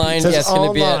His frozen own line, pizza? yeah, it's going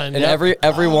to be Online, in yep.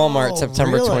 every Walmart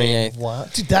September really? 28th. Wow.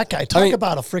 Dude, that guy, talk mean-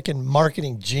 about a freaking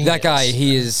marketing genius. That guy,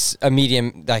 he is a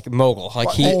medium like mogul. Like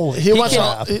he He wants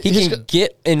can, to- he he's can got-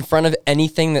 get in front of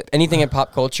anything in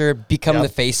pop culture, become Yep. the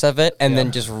face of it, and then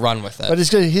just run with it. But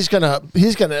he's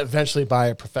gonna eventually buy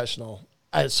a professional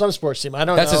some sports team. I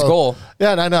don't know. That's his goal.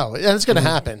 Yeah, and I know. And it's gonna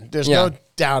happen. There's Yeah. no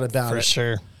doubt about For it.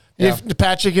 sure. Yeah.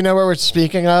 Patrick, you know what we're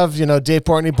speaking of? You know, Dave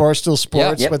Portnoy, Barstool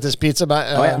Sports Yep. with his pizza.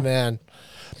 Oh, yeah. man.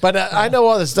 But I know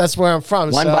all this. That's where I'm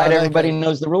from. One so I bite, like everybody it.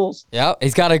 knows the rules. Yeah,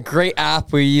 he's got a great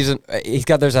app. We use it.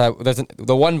 There's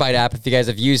the One Bite app. If you guys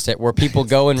have used it, where people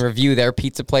go and review their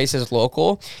pizza places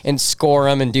local and score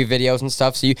them and do videos and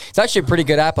stuff. So it's actually a pretty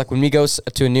good app. Like when we go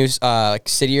to a new like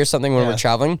city or something when we're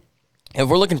traveling. If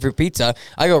we're looking for pizza,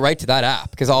 I go right to that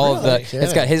app because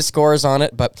it's got his scores on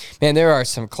it. But man, there are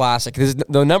some classic. This is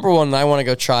the number one that I want to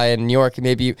go try in New York.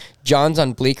 Maybe John's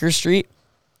on Bleecker Street.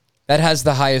 That has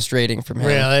the highest rating from him.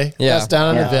 Really? Yeah. That's down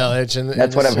in the Yeah. village.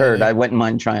 That's what I've heard. I wouldn't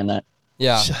mind trying that.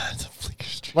 Yeah.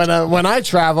 When I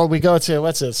travel, we go to,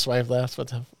 what's it? Swipe left? What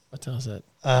the hell is it?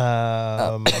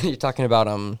 You're talking about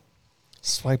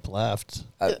Swipe left.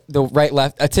 the right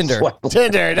left Tinder.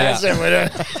 Tinder. That's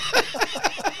it.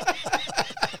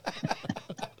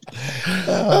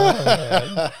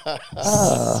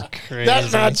 Crazy.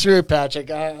 That's not true,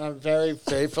 Patrick. I'm very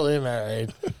faithfully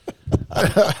married.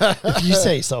 If you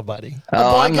say so, buddy.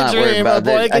 Oh, boy I'm can not dream, worried a about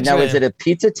boy that. can Now, is dream. it a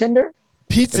pizza Tinder?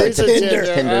 Pizza, Pizza Tinder.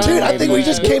 Tinder. Dude, I think we man.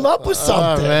 just came up with Oh,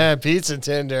 something. man. Pizza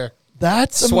Tinder.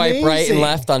 That's Swipe right and amazing.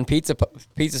 left on pizza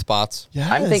spots. Yes.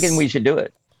 I'm thinking we should do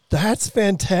it. That's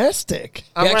fantastic.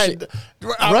 I'm actually-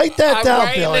 Write that I'm down,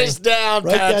 writing Billy. this down,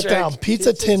 Write that Patrick. down.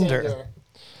 Pizza Tinder.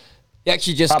 He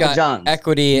actually just Papa got John's.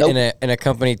 equity Nope. in a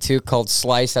company too called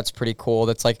Slice. That's pretty cool.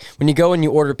 That's like when you go and you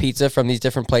order pizza from these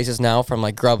different places now, from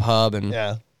like Grubhub and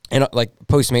Yeah. like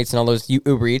Postmates and all those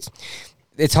Uber Eats.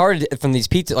 it's hard from these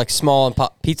pizza, like small and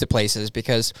pizza places,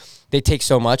 because they take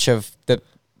so much of the,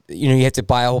 you have to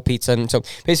buy a whole pizza. And so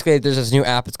basically there's this new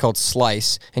app, it's called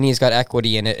Slice, and he's got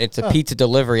equity in it. It's a pizza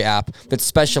delivery app that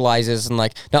specializes in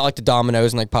like, not like the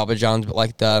Domino's and like Papa John's, but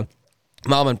like the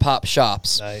mom and pop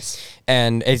shops. Nice.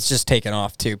 And it's just taken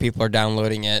off too. People are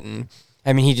downloading it, and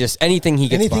I mean, anything he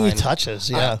touches,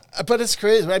 yeah. But it's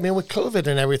crazy. I mean, with COVID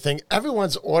and everything,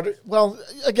 everyone's well,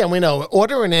 again, we know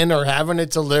ordering in or having it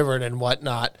delivered and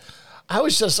whatnot. I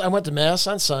went to Mass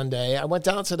on Sunday. I went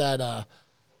down to that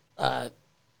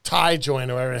Thai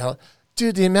joint or whatever the hell.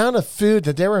 Dude, the amount of food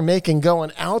that they were making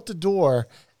going out the door,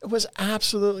 it was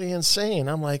absolutely insane.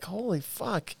 I'm like, holy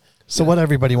fuck. So what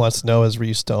everybody wants to know is, were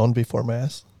you stoned before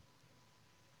Mass?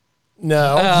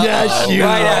 No. Yes, you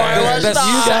right were. after. You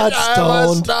got I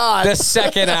was stoned. not. The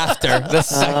second after.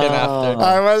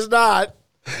 I was not.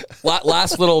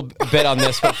 Last little bit on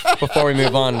this before we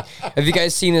move on. Have you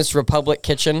guys seen this Republic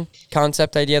Kitchen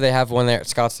concept idea? They have one there at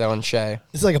Scottsdale and Shea.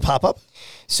 It's like a pop-up?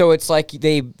 So it's like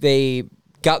they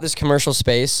got this commercial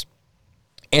space,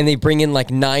 and they bring in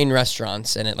like 9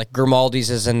 restaurants in it. Like Grimaldi's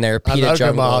is in there, I Pita love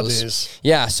Jungles. Grimaldi's.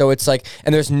 Yeah, so it's like,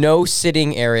 and there's no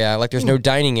sitting area, like there's no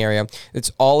dining area.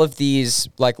 It's all of these,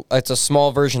 like it's a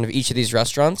small version of each of these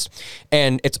restaurants,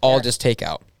 and it's all just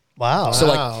takeout. Wow. So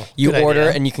like you Good order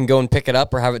idea. and you can go and pick it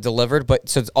up or have it delivered, but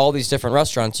so it's all these different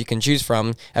restaurants you can choose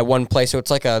from at one place. So it's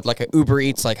like a Uber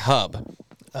Eats like hub.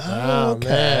 Oh, Okay.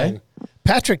 man.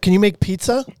 Patrick, can you make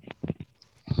pizza?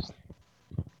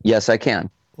 Yes, I can.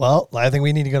 Well, I think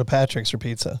we need to go to Patrick's for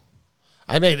pizza.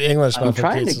 I made English I'm muffin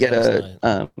trying to pizzas get last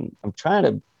night. I'm trying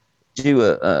to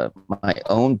do my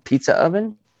own pizza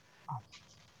oven.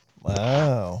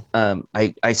 Wow.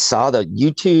 I saw the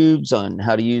YouTubes on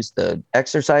how to use the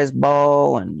exercise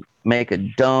ball and make a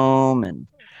dome and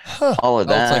all of Oh,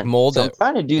 that. it's like mold So I'm it.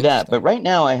 trying to do that, but right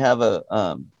now I have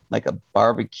a like a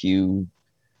barbecue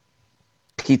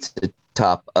pizza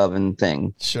top oven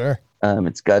thing. Sure.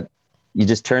 It's got, you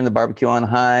just turn the barbecue on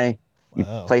high, you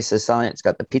Wow. place this on it. It's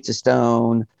got the pizza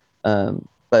stone.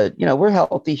 But we're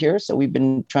healthy here, so we've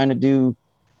been trying to do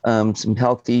some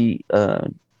healthy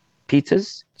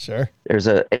pizzas. Sure. There's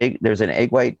an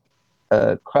egg white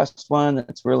crust one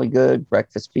that's really good.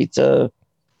 Breakfast pizza.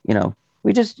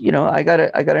 We just I got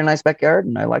a nice backyard,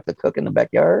 and I like to cook in the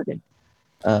backyard.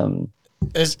 And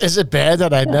Is it bad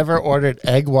that I never ordered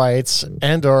egg whites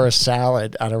and or a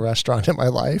salad at a restaurant in my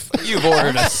life? You've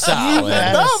ordered a salad.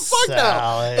 had No, a fuck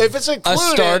salad. no. If it's included,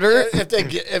 starter?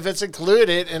 if it's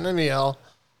included in the meal,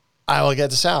 I will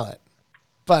get the salad.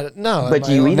 But no. But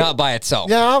do you eat Not by itself.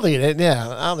 Yeah, I'll eat it. Yeah,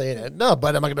 I'll eat it. No,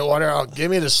 but I'm not going to order. Oh, give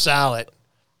me the salad.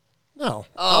 No,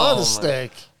 I want the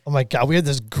steak. Oh my God, we had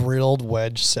this grilled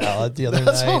wedge salad the other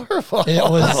That's night. horrible. It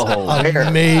was where?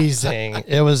 amazing.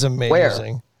 It was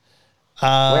amazing.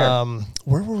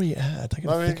 Where were we at? I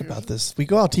gotta think about this. We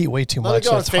go out to eat way too Let me much. go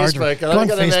so on it's hard to Facebook. go Let on me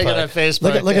go to Megan on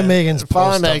Facebook. Look at Megan's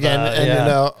follow post of Megan, that. and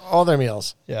Yeah. all their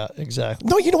meals. Yeah, exactly.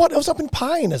 No, you know what? It was up in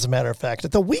Pine, as a matter of fact,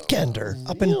 at the Weekender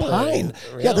up in Pine.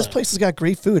 Yeah, this place has got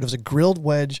great food. It was a grilled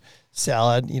wedge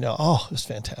salad. It was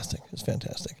fantastic. It was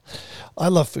fantastic. I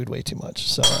love food way too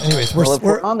much. So, anyways, well, if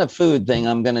we're we're on the food thing,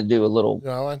 I'm going to do a little You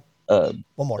know what?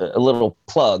 one more. a little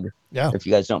plug, Yeah, if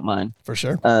you guys don't mind. for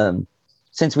sure.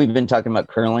 Since we've been talking about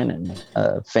curling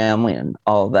and family and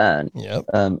all that, Yep.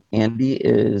 Andy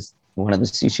is one of the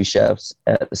sushi chefs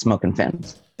at the Smoking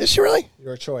Fins. Is she really?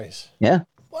 Your choice. Yeah,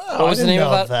 Wow, What was I the didn't name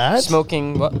know of that?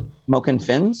 Smoking what? Smoking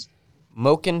Fins.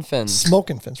 Smoking Fins.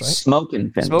 Smoking Fins, right?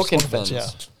 Smoking Fins. Smoking Fins, Fins.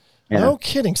 yeah. Yeah. No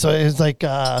kidding. So it's like,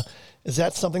 is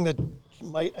that something that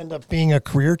might end up being a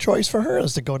career choice for her,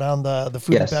 is to go down the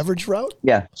food and Yes. beverage route?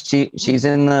 Yeah, she's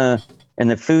in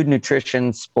the food,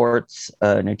 nutrition, sports,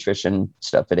 nutrition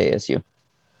stuff at ASU.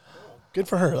 Good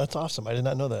for her. That's awesome. I did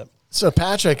not know that. So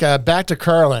Patrick, back to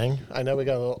curling. I know we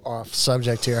got a little off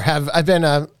subject here.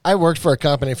 I worked for a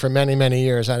company for many, many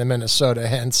years out of Minnesota,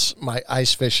 hence my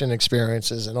ice fishing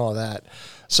experiences and all that.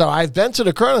 So I've been to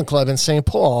the curling club in St.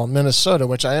 Paul, Minnesota,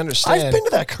 which I understand. I've been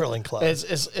to that curling club.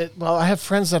 Well, I have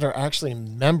friends that are actually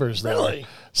members there. Really?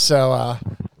 So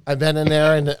I've been in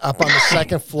there and up on the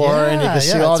second floor, and you Yeah, can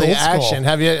see yeah, all it's the old school. action.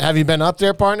 Have you been up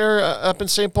there, partner, up in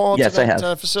St. Paul? Yes, to I have. To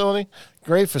that facility.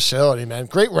 Great facility, man.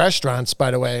 Great restaurants, by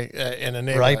the way, in the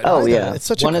neighborhood. Right. Oh, by yeah. the- It's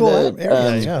such One a of cool the, area.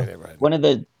 um, Yeah. One of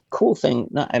the cool thing,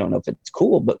 I don't know if it's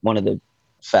cool, but one of the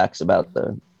facts about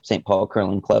the St. Paul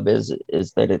Curling Club is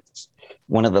that it's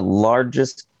one of the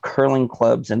largest curling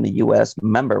clubs in the U.S.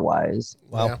 member-wise,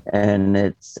 Wow. Yeah. and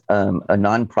it's a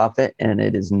nonprofit, and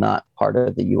it is not part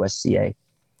of the USCA.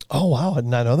 Oh, wow. I did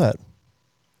not know that.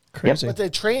 Crazy. But they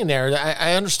train there.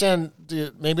 I understand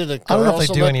maybe the I don't know if girls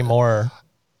they do look- anymore.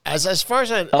 As far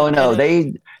as I, Oh no,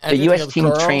 the U.S. team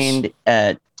girls, trained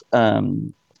at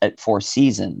Four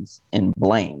Seasons in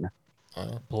Blaine.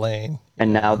 Blaine.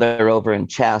 And now they're over in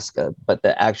Chaska, but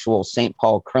the actual St.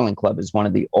 Paul Curling Club is one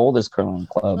of the oldest curling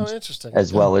clubs,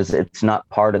 as well as it's not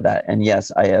part of that. And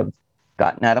yes, I have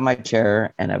gotten out of my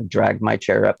chair and I've dragged my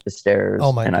chair up the stairs,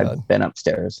 and God. I've been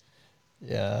upstairs.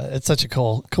 Yeah, it's such a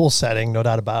cool setting, no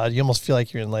doubt about it. You almost feel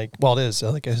like you're in it is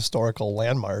like a historical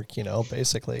landmark,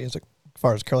 basically, as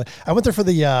far as curling. I went there for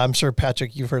the, I'm sure,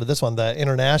 Patrick, you've heard of this one, the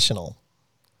International.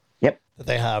 Yep. That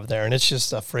they have there, and it's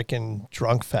just a freaking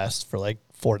drunk fest for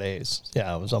 4 days.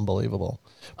 Yeah, it was unbelievable.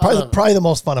 Probably the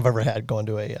most fun I've ever had going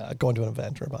to an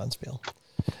event or a bonspiel.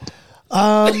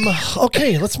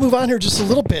 Okay, let's move on here just a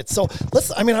little bit. So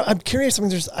I'm curious.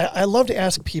 I love to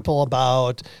ask people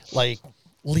about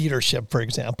leadership, for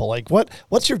example.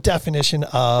 What's your definition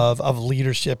of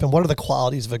leadership, and what are the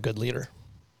qualities of a good leader?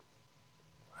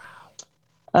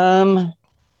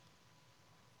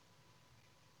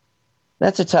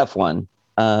 That's a tough one,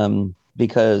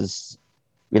 because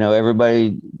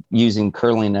everybody using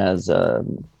curling as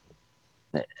an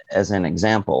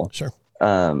example. Sure.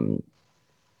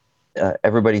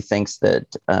 Everybody thinks that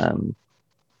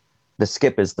the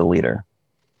skip is the leader.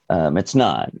 It's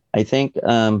not. I think,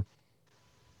 I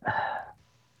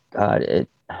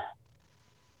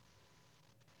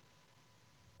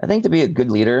think to be a good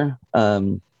leader,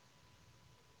 you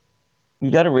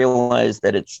got to realize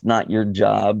that it's not your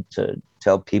job to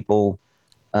tell people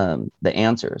the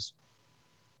answers.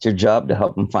 It's your job to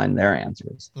help them find their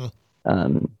answers,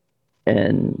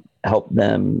 and help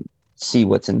them see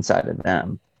what's inside of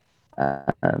them.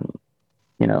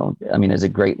 As a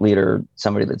great leader,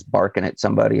 somebody that's barking at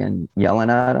somebody and yelling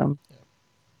at them,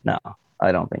 no,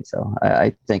 I don't think so.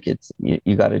 I think it's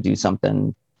you got to do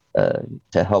something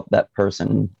to help that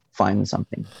person find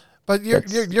something. But you're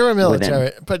a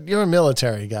military, but you're a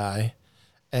military guy,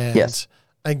 and yes.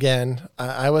 Again,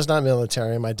 I was not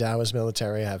military. My dad was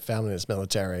military. I have family that's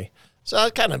military, so I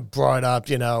kind of brought up,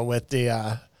 with the,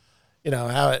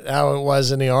 how it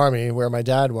was in the Army where my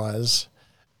dad was,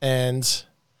 and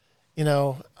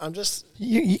I'm just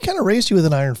he kind of raised you with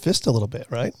an iron fist a little bit,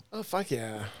 right? Oh fuck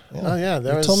yeah! Oh yeah,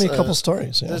 you told me a couple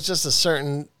stories. Yeah. There's just a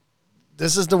certain.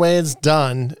 This is the way it's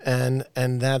done, and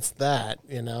that's that,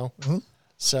 Mm-hmm.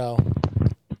 So.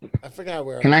 I forgot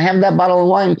where. Can I have that bottle of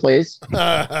wine, please?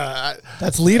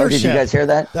 That's leadership. Did you guys hear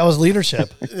that? That was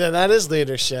leadership. Yeah, that is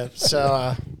leadership.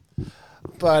 So,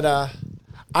 but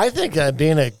I think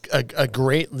being a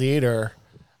great leader,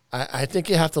 I think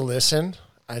you have to listen.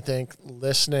 I think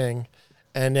listening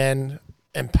and then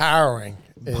empowering.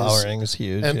 Empowering is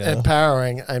huge.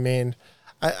 Empowering. I mean,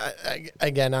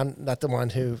 again, I'm not the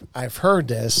one who I've heard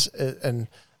this, and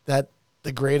that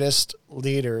the greatest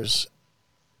leaders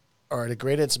are the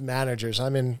greatest managers.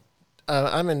 I'm in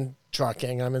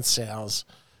trucking, I'm in sales,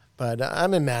 but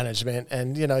I'm in management,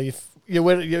 and you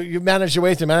manage your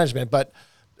way through management. But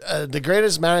the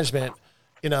greatest management,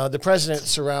 the president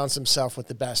surrounds himself with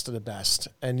the best of the best,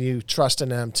 and you trust in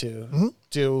them to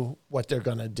do what they're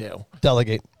going to do.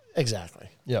 Delegate. Exactly.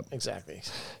 Yep. Exactly.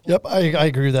 Yep. I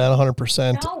agree with that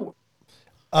 100%.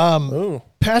 No.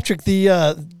 Patrick,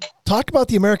 talk about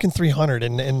the American 300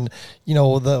 and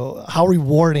how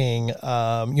rewarding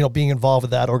being involved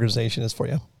with that organization is for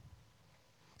you.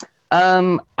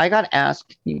 I got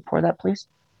asked. Can you pour that, please?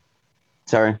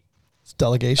 Sorry. It's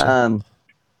delegation.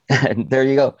 There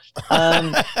you go.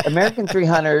 American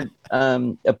 300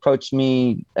 approached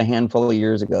me a handful of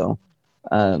years ago,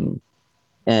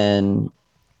 and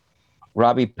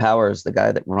Robbie Powers, the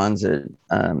guy that runs it,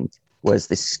 was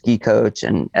the ski coach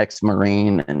and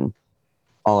ex-Marine and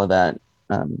all of that.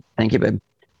 Thank you, babe.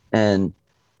 And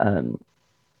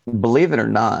believe it or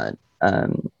not,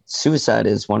 suicide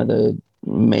is one of the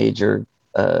major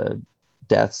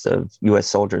deaths of U.S.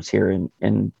 soldiers here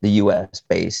in the U.S.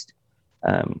 based.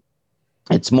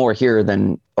 It's more here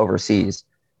than overseas.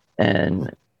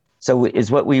 And so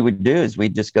what we would do is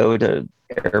we'd just go to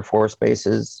Air Force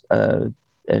bases,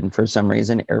 and for some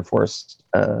reason, Air Force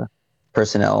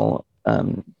personnel,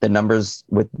 the numbers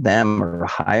with them are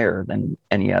higher than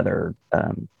any other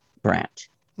branch.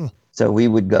 So we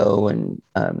would go and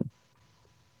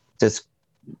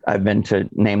I've been to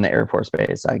name the Air Force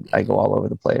base. I go all over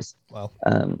the place. Wow.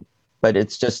 But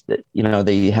it's just that,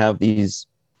 they have these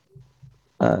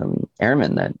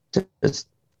airmen that just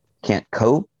can't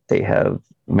cope. They have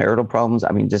marital problems.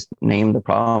 I mean, just name the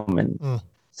problem. And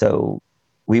so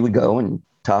we would go and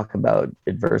talk about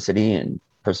adversity and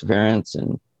perseverance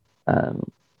and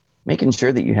making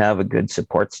sure that you have a good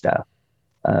support staff.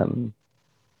 And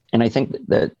I think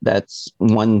that's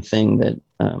one thing that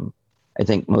I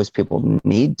think most people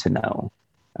need to know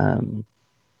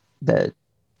that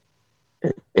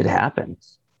it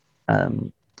happens.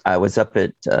 I was up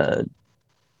at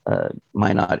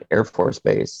Minot Air Force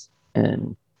Base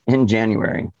in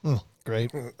January.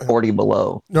 Great. 40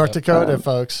 below. North Dakota,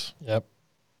 folks. Yep.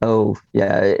 Oh,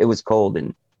 yeah, it was cold.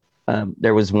 And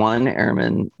there was one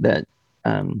airman that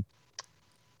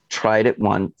tried it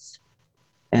once,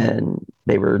 and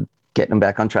they were getting him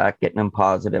back on track, getting him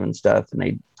positive and stuff. And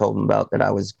they told him about that I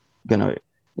was going to,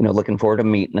 looking forward to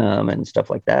meeting him and stuff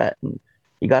like that. And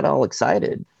he got all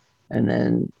excited. And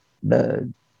then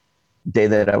the day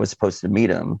that I was supposed to meet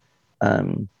him,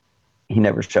 he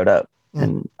never showed up.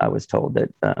 And I was told that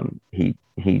he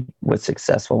was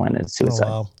successful in his suicide.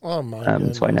 Oh, wow. Oh my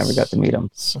goodness. So I never got to meet him.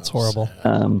 That's horrible.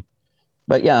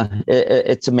 But yeah,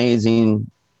 it's amazing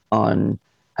on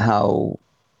how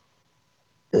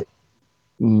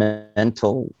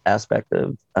mental aspect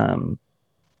of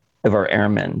our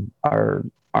airmen, our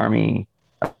Army,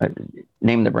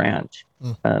 name the branch.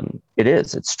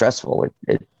 It's stressful.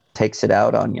 It takes it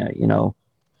out on you,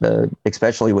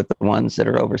 especially with the ones that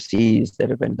are overseas that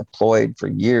have been deployed for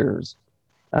years.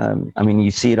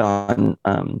 You see it on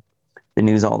the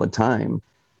news all the time.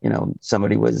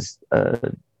 Somebody was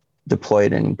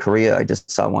deployed in Korea. I just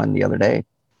saw one the other day.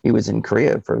 He was in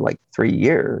Korea for like 3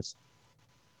 years.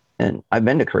 And I've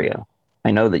been to Korea.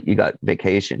 I know that you got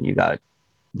vacation, you got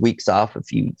weeks off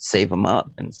if you save them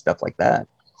up and stuff like that.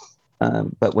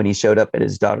 But when he showed up at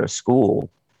his daughter's school,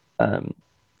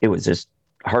 it was just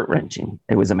heart-wrenching.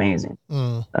 It was amazing.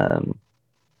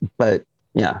 But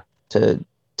yeah,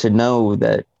 to know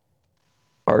that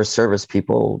our service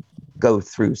people go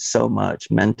through so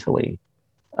much mentally,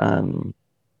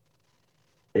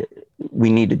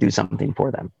 we need to do something for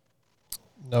them.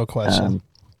 No question.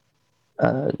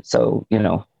 So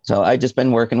I just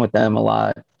been working with them a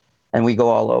lot, and we go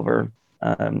all over.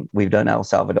 We've done El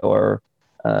Salvador,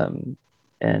 and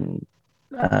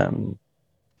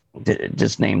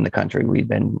just name the country. We've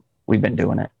been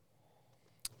doing it.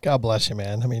 God bless you,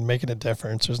 man. Making a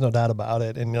difference. There's no doubt about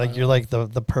it. And you're like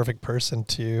the perfect person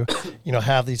to,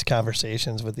 have these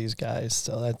conversations with these guys.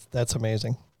 So that's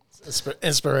amazing.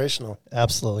 Inspirational.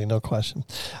 Absolutely. No question.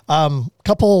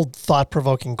 Couple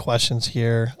thought-provoking questions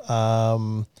here.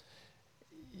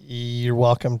 You're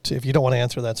welcome to, if you don't want to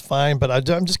answer, that's fine. But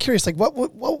I'm just curious,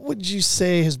 what would you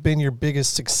say has been your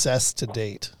biggest success to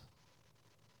date?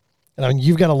 And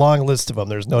you've got a long list of them.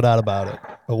 There's no doubt about it.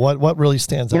 But what really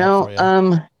stands out for you?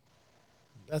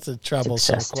 That's a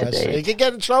troublesome Success question. He could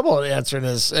get in trouble answering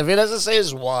this if he doesn't say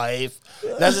his wife,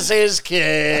 doesn't say his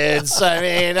kids. I'm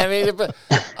going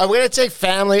to take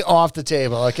family off the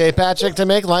table, okay, Patrick, to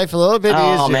make life a little bit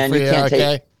easier man, for you,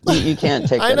 okay? You can't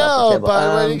take that I know, off the table.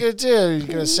 but what are you going to do? You're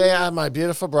going to say, I'm my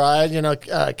beautiful bride,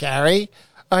 Carrie?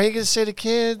 Are you going to say to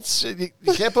kids? You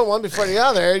can't put one before the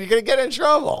other. You're going to get in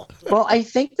trouble. Well, I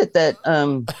think that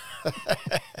I'm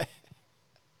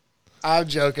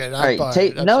joking. all right,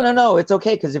 no, it's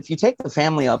okay, because if you take the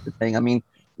family off the thing,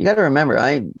 you got to remember,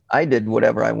 I did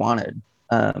whatever I wanted.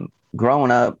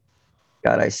 Growing up,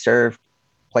 I surfed,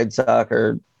 played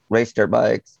soccer, raced dirt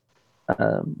bikes,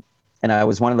 and I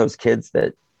was one of those kids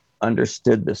that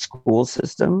understood the school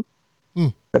system.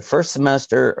 The first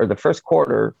semester or the first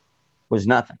quarter was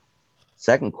nothing.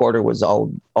 Second quarter was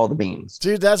all the beans.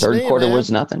 Dude, that's Third me, quarter man. was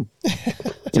nothing.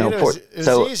 Dude, it was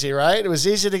easy, right? It was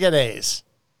easy to get A's.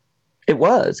 It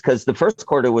was, because the first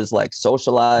quarter was like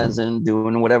socializing,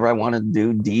 doing whatever I wanted to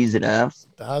do, D's and F's.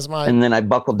 And then I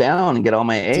buckled down and get all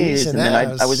my A's, and then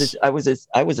I was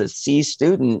a C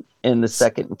student in the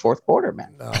second and fourth quarter,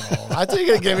 man. No, I think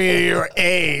you're gonna give me your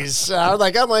A's. I'm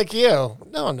like you.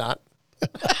 No, I'm not.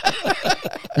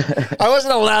 I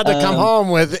wasn't allowed to come home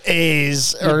with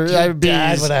A's or Dad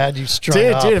B's. would have had you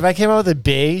strung up. Dude, if I came out with a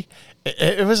B,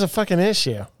 it was a fucking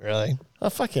issue. Really? Oh,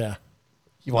 fuck yeah.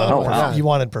 You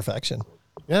wanted perfection.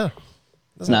 Yeah.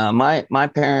 No, my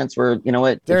parents were, you know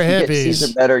what? They're if you hippies. get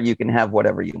C's or better, you can have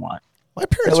whatever you want. My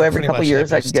parents. So were every pretty couple much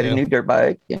years, I hippies could get too. a new dirt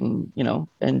bike, and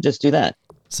and just do that.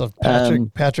 So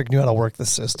Patrick knew how to work the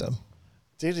system.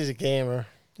 Dude, he's a gamer.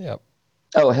 Yep.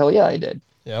 Oh, hell yeah, I did.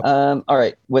 Yep. All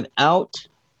right. Without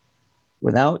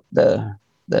the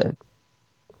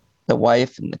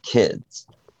wife and the kids,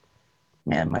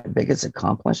 man, my biggest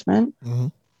accomplishment. Mm-hmm.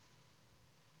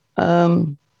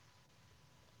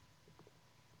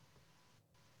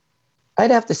 I'd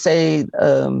have to say,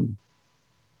 and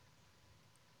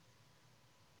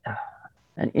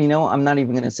I'm not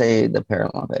even going to say the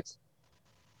Paralympics.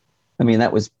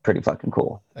 That was pretty fucking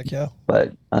cool. Heck yeah.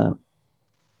 But I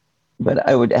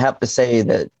would have to say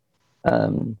that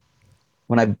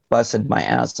when I busted my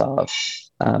ass off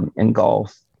in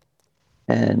golf,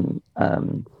 and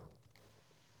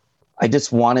I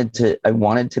just wanted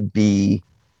to be.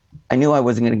 I knew I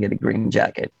wasn't going to get a green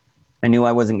jacket. I knew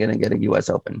I wasn't going to get a U.S.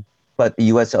 Open, but the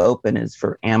U.S. Open is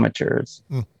for amateurs,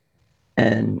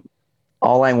 and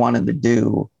all I wanted to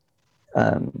do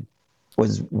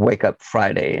was wake up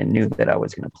Friday and knew that I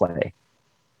was going to play.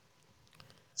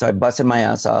 So I busted my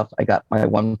ass off. I got my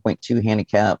 1.2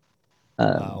 handicap.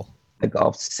 Wow. I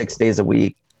golfed 6 days a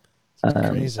week.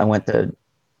 I went to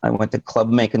club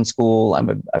making school.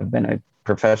 I've been a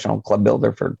professional club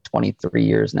builder for 23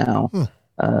 years now.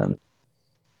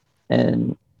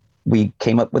 And we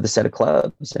came up with a set of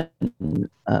clubs, and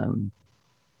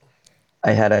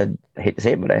I hate to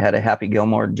say it, but I had a Happy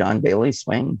Gilmore, John Bailey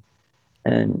swing,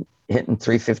 and hitting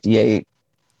 358.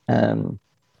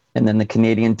 And then the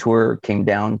Canadian Tour came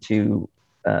down to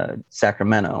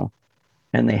Sacramento,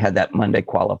 and they had that Monday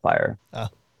qualifier.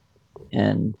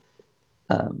 And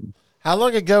how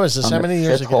long ago is this? How many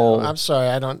years ago? Hole, I'm sorry,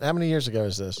 how many years ago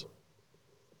is this?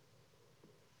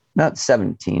 Not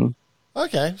 17.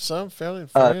 Okay, so fairly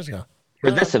years ago.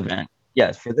 For this event,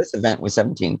 yes, for this event was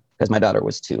 17 because my daughter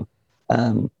was 2.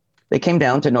 They came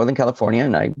down to Northern California,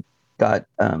 and I got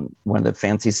one of the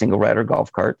fancy single rider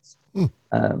golf carts, and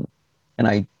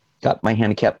I got my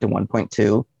handicap to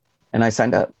 1.2, and I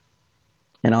signed up.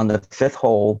 And on the 5th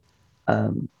hole,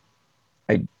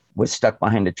 I was stuck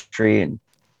behind a tree, and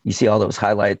you see all those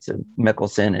highlights of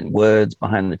Mickelson and Woods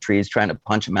behind the trees trying to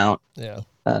punch them out. There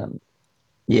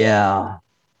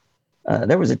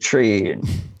was a tree, and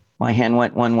my hand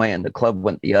went one way and the club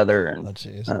went the other,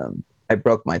 and I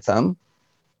broke my thumb.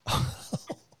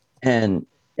 And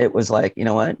it was like, you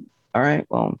know what? All right,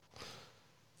 well,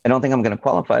 I don't think I'm going to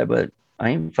qualify, but I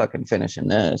ain't fucking finishing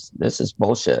this. This is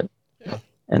bullshit.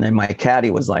 And then my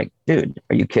caddy was like, dude,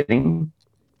 are you kidding?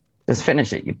 Just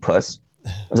finish it, you puss.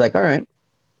 I was like, all right,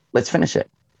 let's finish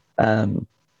it. And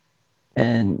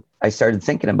I started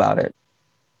thinking about it.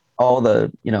 All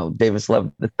the, Davis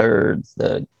Love the thirds,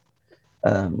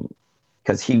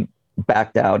 because he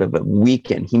backed out of a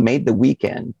weekend. He made the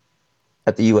weekend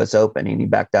at the U.S. Open, and he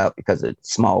backed out because of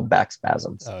small back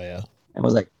spasms. Oh, yeah. And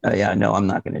was like, oh, yeah, no, I'm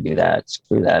not going to do that.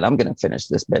 Screw that. I'm going to finish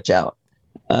this bitch out.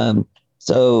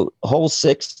 So hole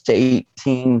 6 to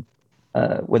 18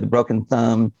 with a broken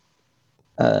thumb,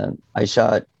 I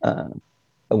shot a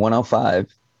 105.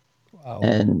 Wow.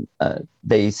 And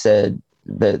they said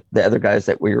that the other guys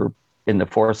that we were in the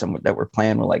foursome that were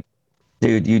playing were like,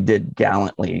 dude, you did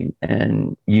gallantly,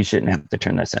 and you shouldn't have to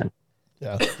turn this in.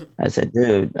 Yeah. I said,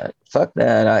 dude, fuck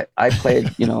that. I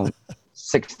played,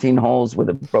 16 holes with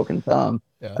a broken thumb.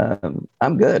 Yeah.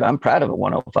 I'm good. I'm proud of a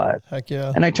 105. Heck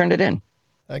yeah. And I turned it in.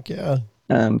 Heck yeah.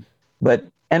 But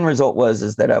end result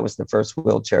is that I was the first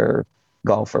wheelchair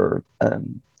golfer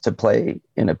to play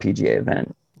in a PGA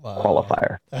event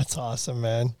qualifier. That's awesome,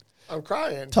 man. I'm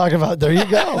crying. Talk about, there you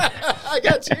go. I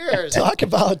got tears. Talk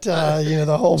about,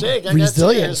 the whole Jake,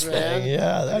 resilience tears, thing. man.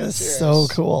 Yeah, that is so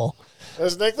cool.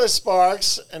 There's Nicholas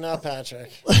Sparks and now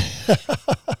Patrick.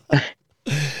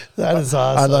 That is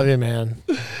awesome. I love you, man.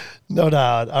 No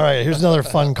doubt. All right, here's another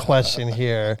fun question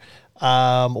here.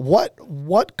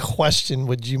 What question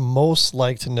would you most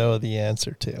like to know the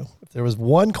answer to? If there was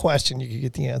one question you could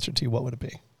get the answer to, what would it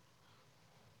be?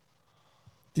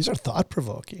 These are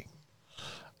thought-provoking.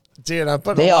 Dude, I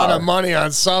put a lot of money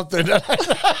on something.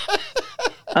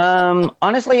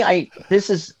 Honestly, this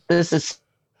is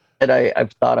that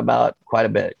I've thought about quite a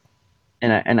bit,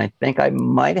 and I think I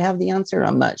might have the answer.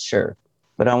 I'm not sure,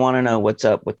 but I want to know what's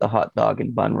up with the hot dog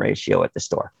and bun ratio at the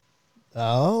store.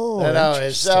 Oh,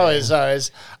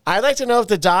 always. I'd like to know if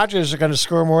the Dodgers are going to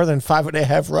score more than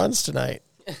 5.5 runs tonight.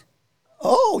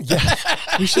 Oh, yeah.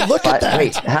 We should look at that.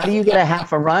 Wait, how do you get a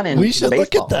half a run in We should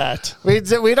baseball? look at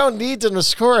that. We don't need them to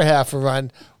score a half a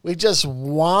run. We just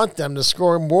want them to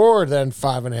score more than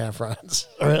 5.5 runs.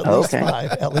 Or at least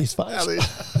 5. At least 5. At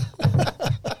least.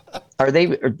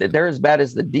 They're as bad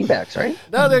as the D-backs, right?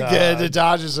 No, they're good. The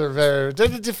Dodgers they're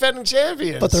the defending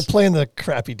champions. But they're playing the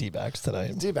crappy D-backs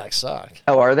tonight. D-backs suck.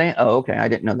 Oh, are they? Oh, okay. I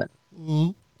didn't know that.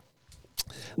 Mm-hmm.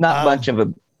 Not much of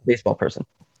a baseball person.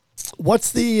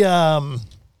 What's the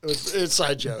It's an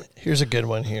inside joke. Here's a good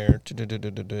one here.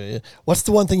 What's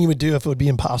the one thing you would do if it would be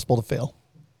impossible to fail?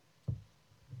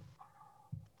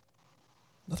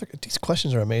 These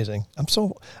questions are amazing. I'm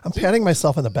patting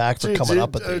myself on the back for coming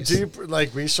up with these. Do you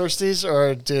research these,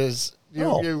 or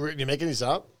you making these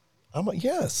up?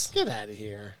 Yes. Get out of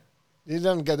here. There's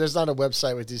not a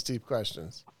website with these deep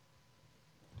questions.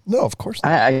 No, of course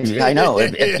not. I know.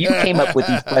 If you came up with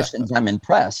these questions, I'm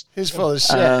impressed. He's full of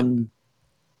shit.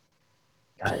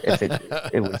 If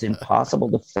it was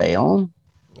impossible to fail,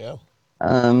 yeah.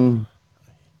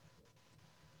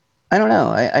 I don't know.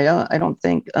 I don't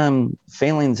think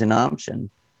failing's an option.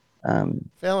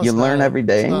 You learn every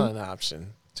day. It's not an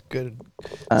option. It's good.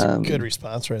 It's a good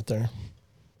response right there.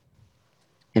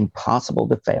 Impossible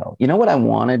to fail. You know what I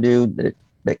want to do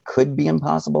that could be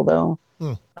impossible though,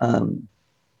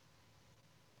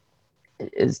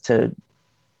 is to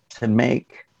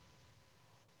make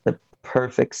the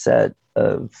perfect set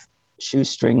of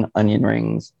shoestring onion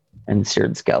rings and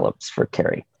seared scallops for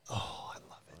Carrie. Oh, I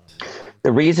love it.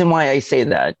 The reason why I say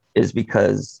that is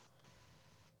because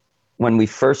when we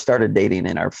first started dating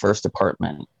in our first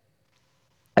apartment,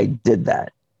 I did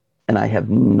that, and I have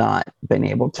not been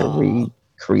able to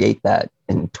recreate that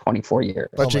in 24 years.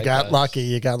 But you got lucky.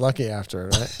 You got lucky after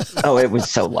it, right? Oh, it was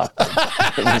so lucky.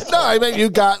 I meant you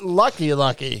got lucky. You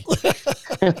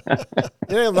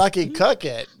didn't lucky cook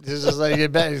it. It's just like you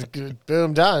bet,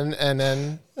 boom, done, and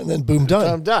then boom,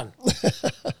 done. Boom, done.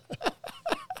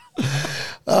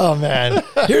 Oh man,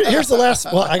 here's the last.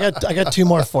 Well, I got two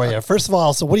more for you. First of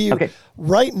all, so what do you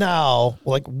right now?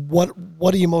 Like,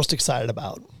 what are you most excited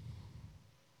about?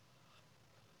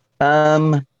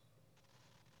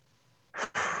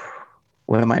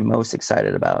 What am I most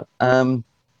excited about?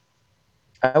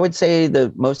 I would say the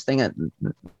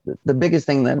biggest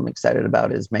thing that I'm excited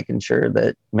about is making sure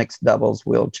that mixed doubles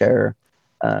wheelchair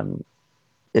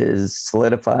is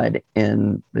solidified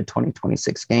in the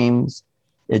 2026 games.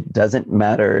 It doesn't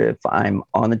matter if I'm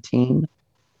on the team.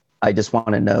 I just want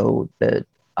to know that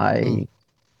I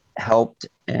helped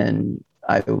and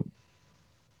I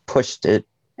pushed it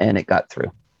and it got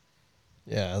through.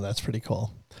 Yeah, that's pretty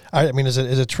cool. I mean, is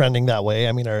it trending that way?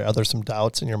 I mean, are there some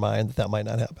doubts in your mind that might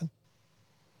not happen?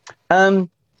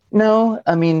 No,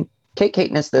 I mean, Kate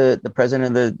Caitness, the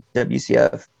president of the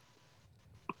WCF,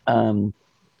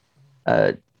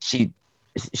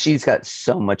 she's got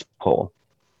so much pull.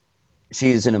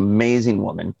 She's an amazing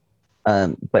woman,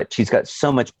 but she's got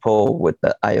so much pull with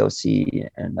the IOC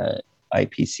and the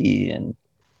IPC, and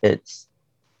it's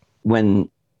when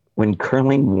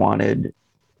curling wanted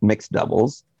mixed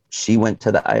doubles, she went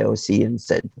to the IOC and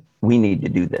said, "We need to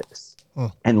do this,"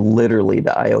 and literally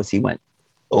the IOC went,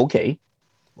 "Okay."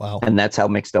 Wow. And that's how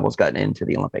mixed doubles got into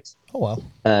the Olympics. Oh, wow.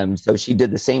 So she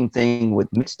did the same thing with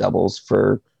mixed doubles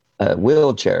for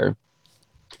wheelchair.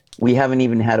 We haven't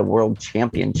even had a world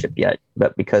championship yet,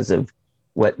 but because of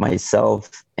what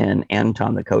myself and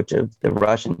Anton, the coach of the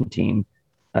Russian team,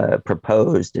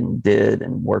 proposed and did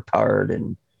and worked hard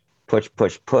and push,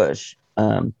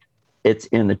 it's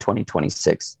in the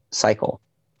 2026 cycle.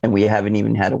 And we haven't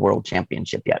even had a world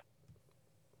championship yet.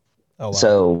 Oh, wow.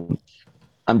 So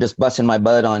I'm just busting my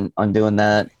butt on doing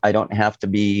that. I don't have to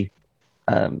be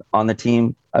on the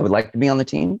team. I would like to be on the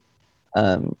team,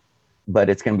 but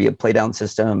it's going to be a play down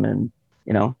system. And,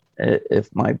 you know, if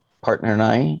my partner and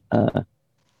I,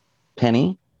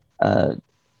 Penny,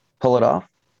 pull it off,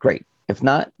 great. If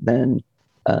not, then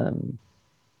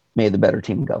may the better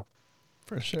team go.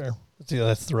 For sure. Yeah,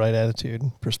 that's the right attitude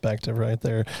and perspective right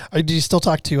there. Do you still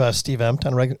talk to Steve Empt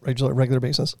on a regular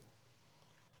basis?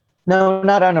 No,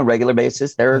 not on a regular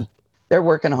basis. They're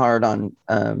working hard on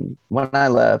when I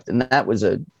left, and that was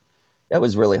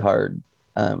really hard.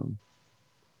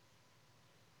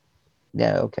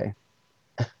 Yeah, okay.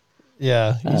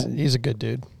 Yeah, he's a good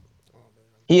dude.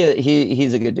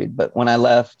 He's a good dude, but when I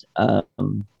left,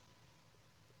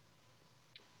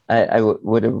 I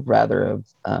would have rather have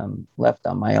left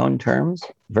on my own terms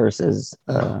versus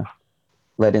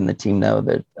letting the team know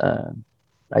that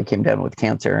I came down with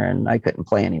cancer and I couldn't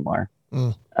play anymore.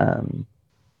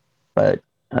 But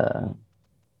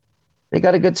they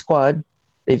got a good squad.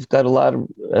 They've got a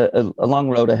long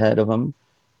road ahead of them.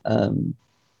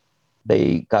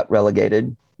 They got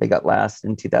relegated. They got last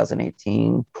in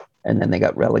 2018, and then they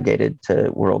got relegated to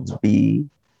Worlds B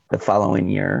the following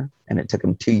year, and it took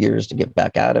them 2 years to get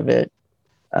back out of it.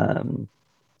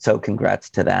 So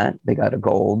congrats to that. They got a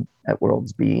gold at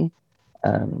Worlds B.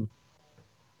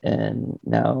 And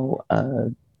now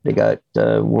they got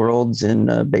Worlds in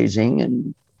Beijing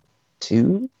in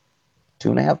two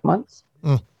and a half months.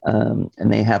 And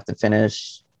they have to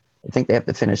finish, I think they have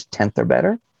to finish 10th or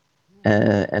better.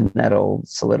 And that'll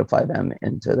solidify them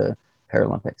into the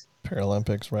Paralympics.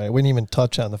 Paralympics, right. We didn't even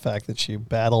touch on the fact that she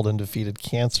battled and defeated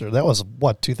cancer. That was,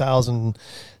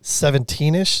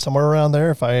 2017-ish, somewhere around there,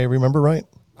 if I remember right?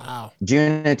 Wow.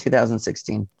 June of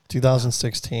 2016.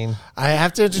 2016. I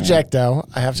have to interject, though.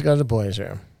 I have to go to the boys'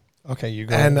 room. Okay, you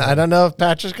go. And I don't know if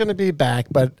Patrick's going to be back,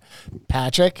 but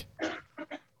Patrick,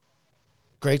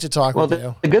 great to talk with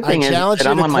you. The good thing is that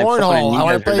I'm on my phone and you I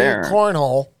want guys to play are there.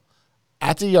 cornhole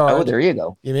at the yard. Oh, there you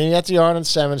go. You meet me at the yard on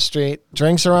 7th Street.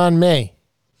 Drinks are on me.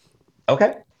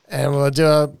 Okay. And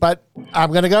we'll but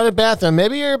I'm going to go to the bathroom.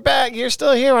 Maybe you're back. You're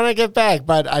still here when I get back.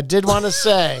 But I did want to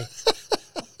say,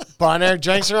 Bonner,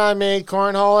 drinks are on me.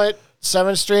 Cornhole it.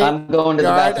 7th Street. I'm going to the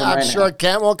yard. bathroom I'm right sure now.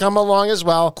 Kent will come along as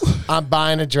well. I'm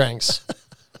buying the drinks.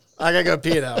 I got to go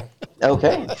pee, though.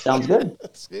 Okay, sounds good.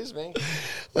 Excuse me.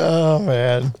 Oh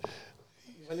man,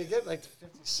 When you get like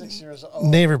 56 years old.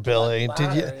 neighbor Billy,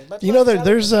 you know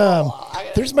there's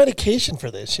medication for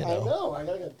this, you I know. know. I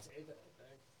got to go take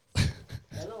it.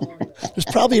 I know. There's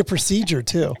probably a procedure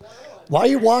too. Why are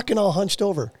you walking all hunched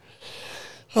over?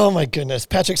 Oh my goodness,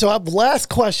 Patrick. So I have last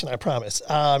question, I promise.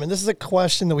 And this is a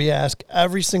question that we ask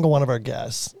every single one of our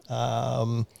guests.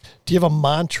 Do you have a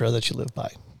mantra that you live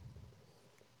by?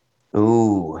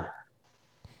 Ooh.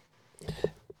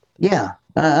 Yeah.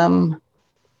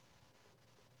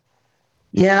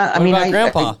 Yeah. I What mean, about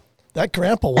Grandpa? That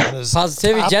grandpa one is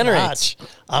Positivity top generates.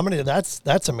 notch.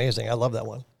 That's amazing. I love that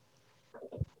one.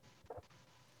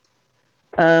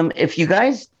 If you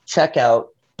guys check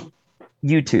out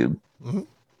YouTube,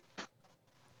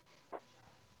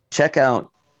 check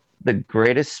out the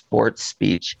greatest sports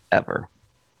speech ever.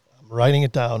 I'm writing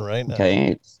it down right now.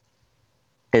 Okay.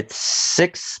 It's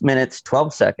 6 minutes,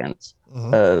 12 seconds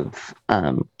of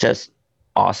just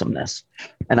awesomeness.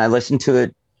 And I listened to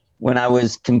it when I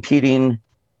was competing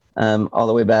all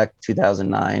the way back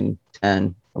 2009,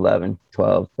 10, 11,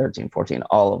 12, 13, 14,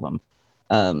 all of them.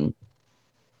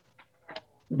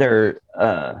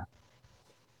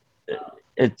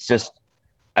 It's just,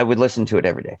 I would listen to it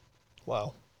every day.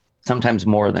 Wow. Sometimes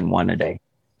more than one a day.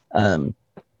 And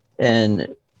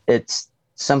it's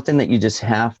something that you just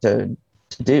have to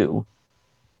do.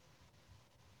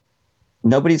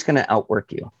 Nobody's going to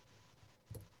outwork you.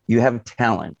 You have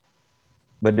talent,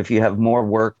 but if you have more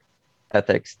work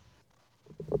ethics,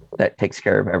 that takes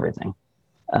care of everything.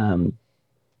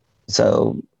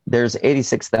 So there's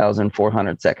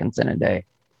 86,400 seconds in a day,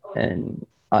 and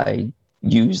I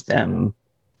use them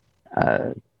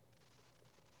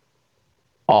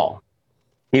all,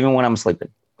 even when I'm sleeping,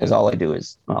 because all I do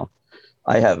is,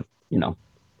 I have,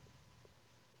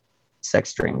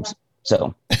 sex dreams.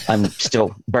 So I'm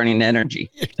still burning energy.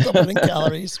 You're still burning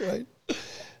calories, right?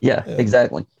 Yeah,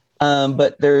 exactly.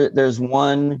 But there's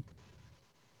one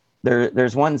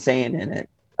saying in it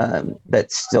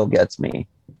that still gets me.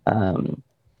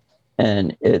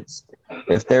 And it's,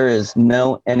 if there is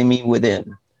no enemy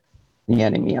within, the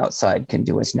enemy outside can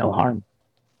do us no harm.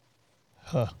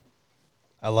 Huh.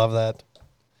 I love that.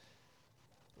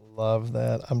 Love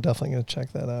that. I'm definitely going to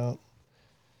check that out.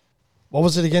 What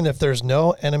was it again? If there's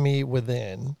no enemy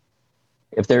within.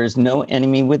 If there is no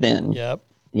enemy within, Yep.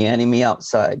 the enemy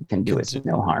outside can do us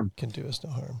no harm. Can do us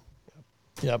no harm.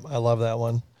 Yep. I love that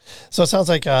one. So it sounds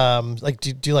like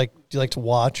do you like to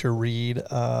watch or read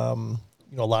a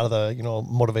lot of the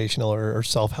motivational or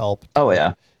self-help? Oh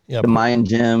yeah. Yeah. The Mind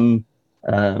Gym,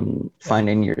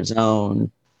 Finding Your Zone.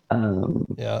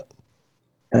 Yeah.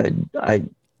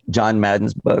 John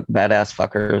Madden's book, Badass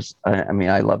Fuckers. I mean,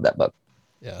 I love that book.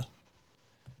 Yeah.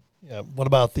 Yeah. What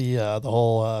about the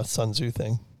whole Sun Tzu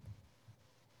thing?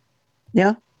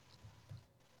 Yeah.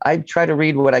 I try to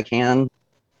read what I can,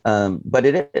 but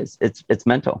it's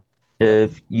mental.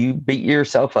 If you beat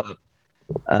yourself up,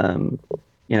 and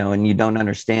you don't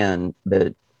understand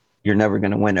that you're never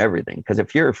going to win everything, because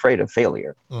if you're afraid of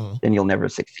failure, then you'll never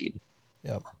succeed.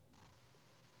 Yep.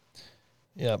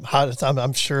 Yeah,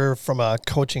 I'm sure from a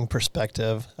coaching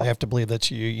perspective, I have to believe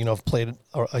that you have played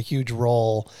a huge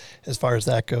role as far as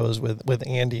that goes with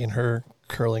Andy and her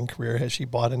curling career. Has she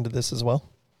bought into this as well?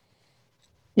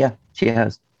 Yeah, she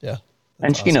has. Yeah,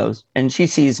 and she knows, and she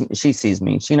sees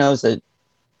me. She knows that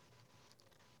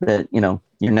you're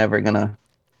never gonna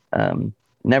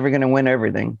win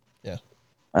everything. Yeah.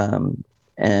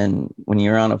 And when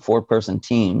you're on a 4-person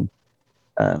team,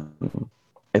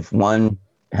 if one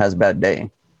has a bad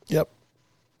day, yep,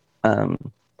 then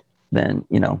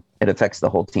it affects the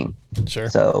whole team. Sure.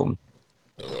 So,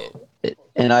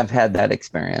 and I've had that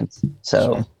experience.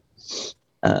 So,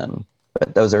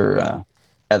 but those are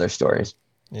other stories.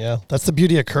 Yeah, that's the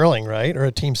beauty of curling, right? Or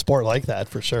a team sport like that,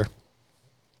 for sure.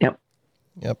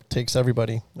 Yep, takes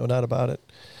everybody, no doubt about it.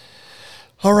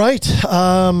 All right,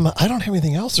 I don't have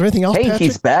anything else. Is there anything else, Hey, Patrick?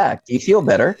 he's back. Do you feel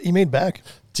better? He made back.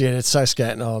 Dude, it sucks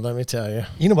getting old, let me tell you.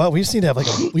 You know what? We just need to have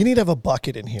a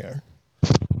bucket in here.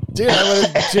 Dude,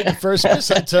 the first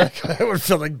piss I took, I would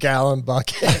fill a gallon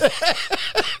bucket.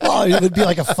 Oh, it would be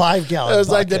like a 5-gallon It was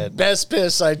bucket. like the best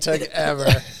piss I took ever.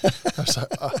 I was like,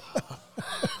 oh.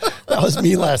 That was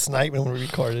me last night when we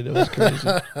recorded. It was crazy.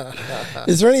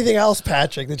 Is there anything else,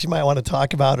 Patrick, that you might want to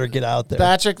talk about or get out there?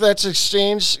 Patrick, let's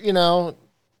exchange,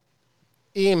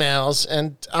 emails,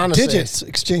 and honestly,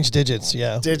 exchange digits.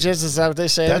 Yeah, digits, is that what they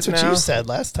say? That's what now? you said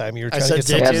last time. You were trying I to get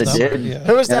said somebody's digits. number. Yeah. Yeah.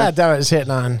 Who was that was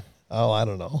hitting on? Oh, I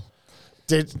don't know.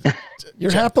 Did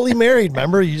You're happily married.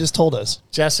 Remember, you just told us.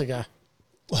 Jessica?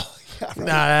 Yeah, right.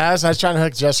 No, I was trying to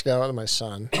hook Jessica up with my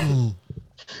son.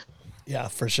 Yeah,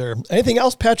 for sure. Anything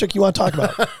else, Patrick? You want to talk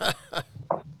about?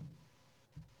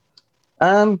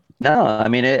 No, I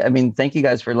mean, thank you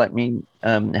guys for letting me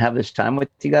have this time with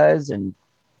you guys, and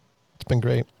It's been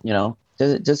great.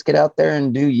 just get out there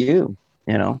and do you.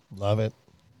 Love it.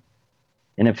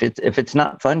 And if it's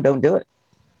not fun, don't do it.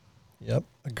 Yep,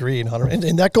 agreed, Hunter.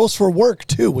 And that goes for work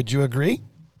too. Would you agree?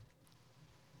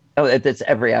 Oh, it's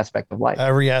every aspect of life.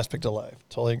 Every aspect of life.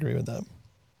 Totally agree with that.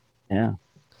 Yeah.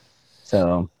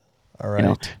 So, All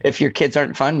right. if your kids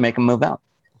aren't fun, make them move out.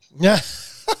 Yeah.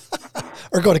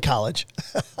 Or go to college.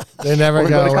 They never Or go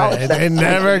go to away. college. They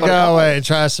never go away.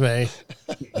 Trust me.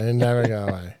 They never go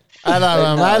away. I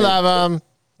love them. I love them.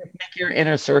 Make your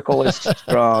inner circle as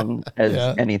strong as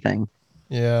Yeah. anything.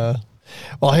 Yeah.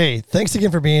 Well, hey, thanks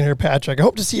again for being here, Patrick. I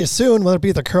hope to see you soon, whether it be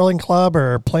at the curling club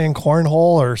or playing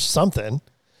cornhole or something.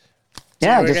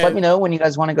 Yeah, just let me know when you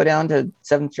guys want to go down to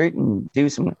 7th Street and do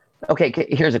some. Okay,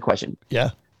 here's a question.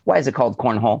 Yeah. Why is it called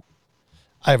cornhole?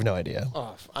 I have no idea.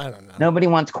 Oh, I don't know. Nobody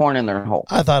wants corn in their hole.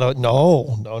 I thought,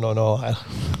 no.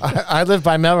 I live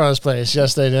by Melrose Place.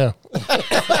 Yes, they do.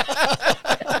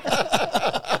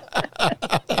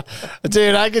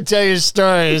 Dude, I could tell you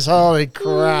stories. Holy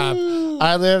crap.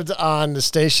 I lived on the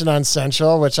station on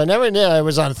Central, which I never knew. It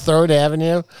was on 3rd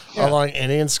Avenue along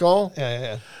Indian School.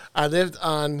 Yeah. I lived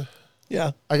on,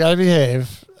 Yeah. I got to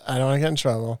behave. I don't want to get in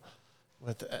trouble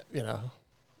with,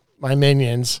 my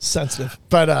minions. Sensitive.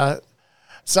 But,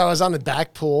 so I was on the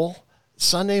back pool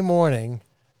Sunday morning.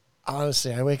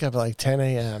 Honestly, I wake up at like 10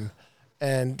 a.m.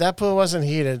 and that pool wasn't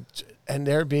heated, and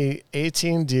there'd be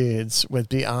 18 dudes with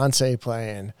Beyonce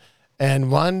playing,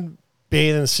 and one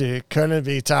bathing suit couldn't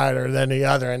be tighter than the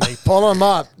other, and they pull them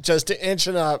up just to inch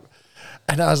it up.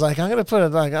 And I was like, it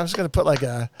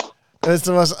was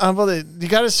the most unbelievable. You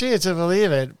got to see it to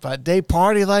believe it. But they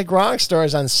party like rock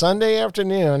stars on Sunday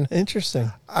afternoon.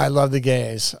 Interesting. I love the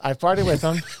gays. I party with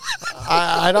them.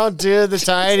 I don't do the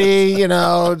tidy,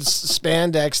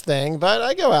 spandex thing, but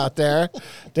I go out there.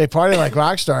 They party like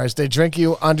rock stars. They drink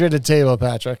you under the table,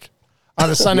 Patrick, on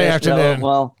a Sunday afternoon. No,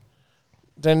 well,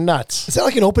 They're nuts. Is that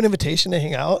like an open invitation to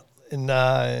hang out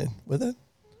with it?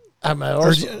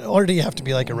 Or do you have to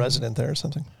be like a resident there or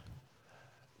something?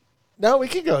 No, we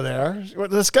could go there.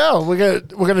 Let's go. We're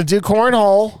gonna do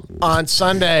cornhole on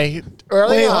Sunday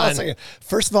early Wait, hold on on. a second.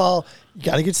 First of all, you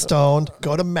got to get stoned,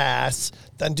 go to mass,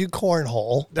 then do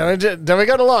cornhole. Then we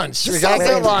go to lunch. We got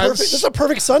to lunch. This is a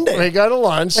perfect Sunday. We go to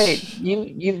lunch. wait,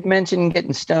 you've mentioned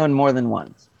getting stoned more than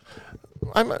once.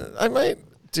 I might.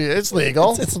 Dude, it's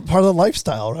legal. It's part of the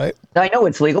lifestyle, right? I know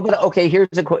it's legal, but okay,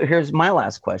 here's my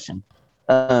last question.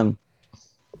 What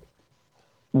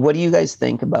do you guys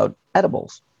think about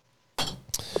edibles?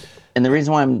 And the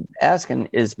reason why I'm asking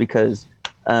is because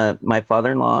my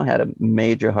father-in-law had a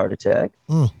major heart attack,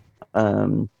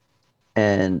 and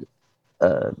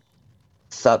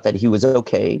thought that he was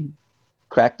okay,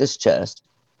 cracked his chest,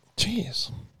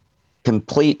 Jeez.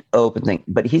 complete open thing.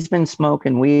 But he's been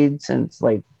smoking weed since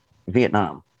like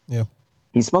Vietnam. Yeah.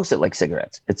 He smokes it like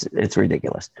cigarettes. It's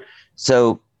ridiculous.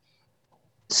 So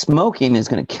smoking is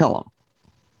going to kill him.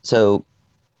 So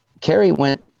Carrie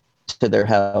went to their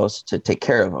house to take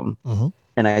care of him. Mm-hmm.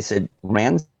 And I said,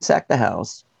 ransack the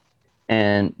house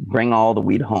and bring all the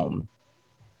weed home,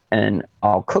 and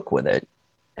I'll cook with it.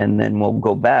 And then we'll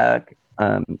go back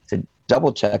to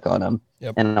double check on him,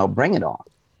 and I'll bring it all.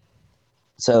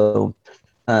 So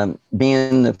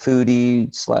being the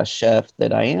foodie / chef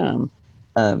that I am,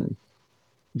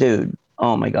 dude,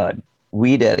 oh my God,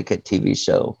 Weed Etiquette TV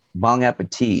show, Bon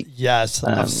Appetit. Yes,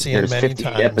 I've seen it there's many 50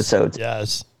 times. episodes.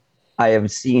 Yes. I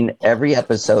have seen every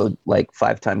episode like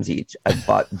 5 times each. I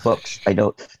bought books.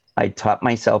 I taught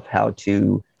myself how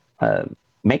to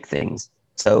make things.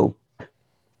 So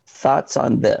thoughts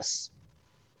on this?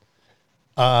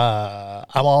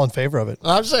 I'm all in favor of it.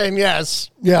 I'm saying yes.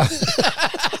 Yeah.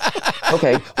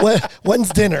 Okay. When's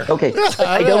dinner? Okay.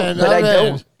 I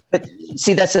don't. But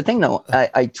see, that's the thing though.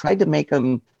 I tried to make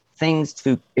them things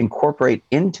to incorporate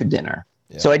into dinner.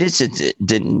 Yeah. So I just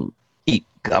didn't eat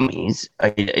gummies. I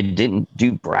didn't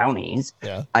do brownies.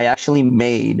 Yeah. I actually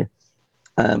made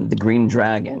the Green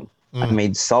Dragon. I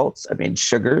made salts. I made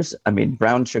sugars. I made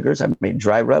brown sugars. I made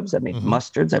dry rubs. I made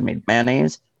mustards. I made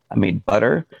mayonnaise. I made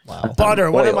butter. Wow.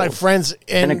 Butter. One of oil, my friends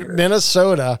in vinegar.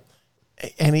 Minnesota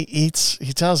and he eats.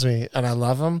 He tells me, and I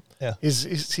love him. Yeah.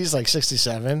 He's like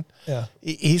 67. Yeah.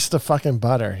 He eats the fucking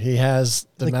butter. He has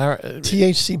the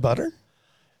THC butter?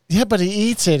 Yeah, but he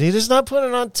eats it. He does not put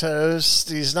it on toast.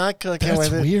 He's not cooking That's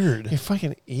with it. weird. He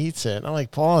fucking eats it. I'm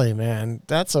like, Paulie, man,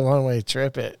 that's a one-way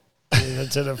trip it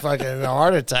to the fucking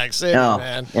heart attack city,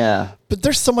 man. Yeah. But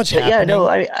there's so much But happening. yeah, no,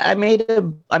 I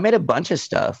made a bunch of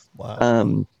stuff.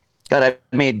 Wow. God, I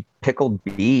made pickled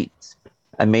beets.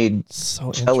 I made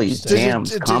So jellies, interesting. jams,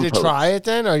 Did you compost. try it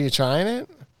then? Are you trying it?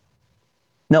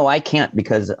 No, I can't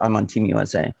because I'm on Team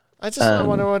USA. I just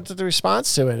wonder what the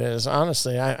response to it is,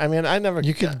 honestly. I mean, I never...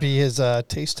 You could be his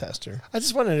taste tester. I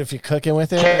just wondered if you're cooking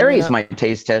with it. Carrie's my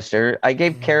taste tester. I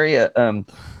gave Carrie a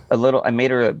little. I made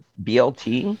her a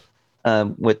BLT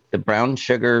with the brown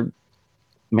sugar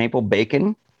maple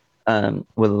bacon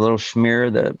with a little smear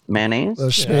of the mayonnaise.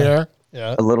 The smear.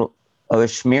 Yeah. A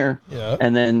smear. Yeah.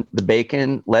 And then the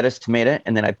bacon, lettuce, tomato,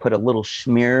 and then I put a little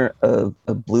smear of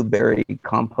blueberry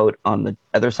compote on the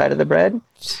other side of the bread.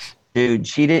 Dude,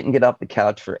 she didn't get off the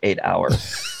couch for 8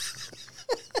 hours.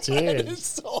 Dude. It's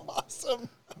so awesome.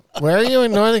 Where are you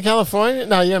in Northern California?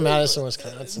 No, you're in Madison,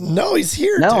 Wisconsin. No, he's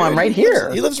here. No, dude. I'm right He lives-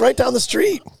 here. He lives right down the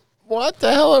street. What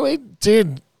the hell are we...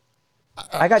 Dude,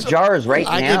 I got jars right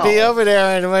I now. could be over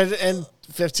there in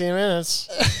 15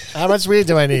 minutes. How much weed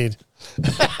do I need?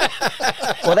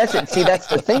 Well, that's it. See, that's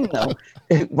the thing, though.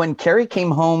 When Carrie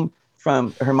came home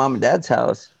from her mom and dad's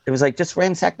house, it was like, just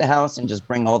ransack the house and just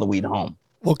bring all the weed home.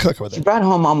 We'll cook with She it. brought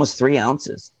home almost 3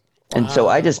 ounces. And so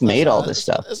I just made all this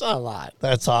stuff. It's not a lot.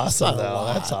 That's awesome, That's not a though.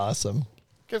 lot. That's awesome.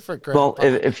 Good for Grandpa. Well,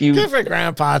 if you... Good for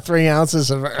Grandpa. 3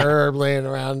 ounces of herb laying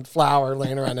around, flour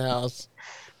laying around the house.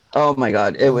 Oh, my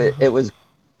God. It was...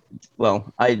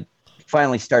 Well, I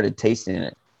finally started tasting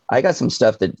it. I got some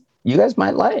stuff that you guys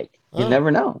might like. You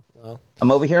never know.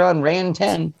 I'm over here on Rain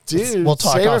 10. Dude, We'll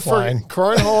talk save offline. it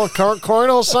for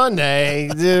Cornhole Sunday.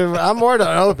 Dude, I'm more than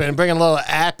open. Bring a little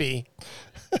appy.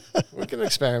 We can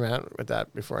experiment with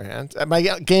that beforehand. My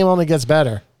game only gets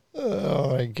better.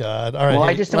 Oh my God! All right, Well,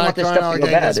 I hey, just don't want this Mike stuff to go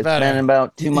Cornell bad. gets It's better. been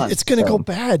about 2 months. it's gonna so. go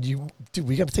bad. Dude,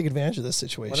 we got to take advantage of this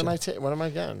situation. What am I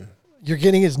getting? You're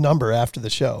getting his number after the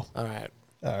show. All right.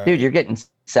 Dude, you're getting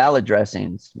salad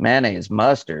dressings, mayonnaise,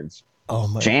 mustards, Oh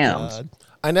my jams. God!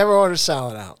 I never order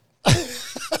salad out.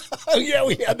 Oh yeah,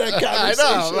 we had that I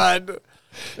conversation. know,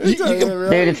 but You can-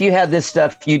 Dude, if you had this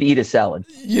stuff, you'd eat a salad.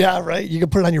 yeah, right. You can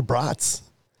put it on your brats.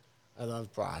 I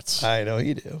love brats. I know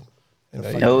you do. I know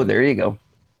you do. Oh, there you go.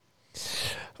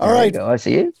 All There you right, go. I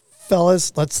see you.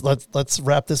 fellas. Let's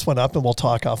wrap this one up and we'll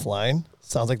talk offline.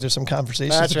 Sounds like there's some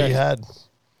conversations to be Patrick. had.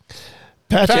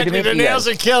 Patrick, Patrick, the nails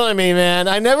are killing me, man.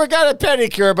 I never got a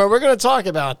pedicure, but we're going to talk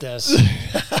about this.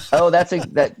 Oh,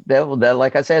 that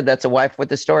like I said, that's a wife with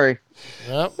the story.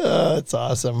 Yep. that's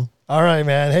awesome. All right,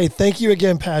 man. Hey, thank you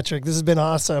again, Patrick. This has been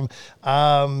awesome.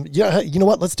 Yeah, you know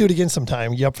what? Let's do it again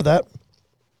sometime. You up for that?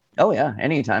 Oh yeah,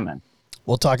 anytime, man.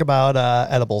 We'll talk about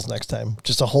edibles next time.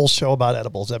 Just a whole show about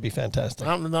edibles. That'd be fantastic.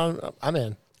 I'm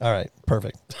in. All right,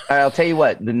 perfect. All right, I'll tell you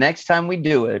what. The next time we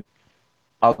do it,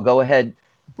 I'll go ahead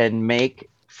and make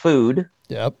food,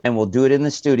 Yep, and we'll do it in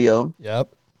the studio, yep,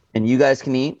 and you guys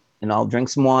can eat, and I'll drink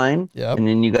some wine, Yep. and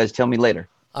then you guys tell me later.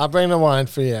 I'll bring the wine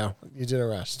for you. You do the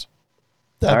rest.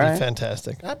 that'd All be right.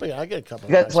 fantastic. I get a couple.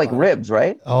 You guys like ribs,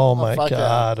 right? Oh my fuck yeah.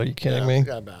 God, are you kidding me?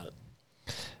 Forgot about it.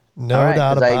 No All right,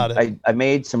 doubt 'cause about it. I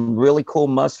made some really cool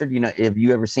mustard. You know, have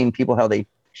you ever seen people how they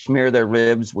smear their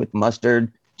ribs with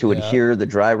mustard to Yeah. adhere the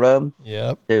dry rub?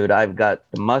 Yep. Dude, I've got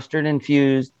the mustard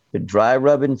infused, the dry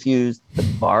rub infused, the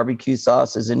barbecue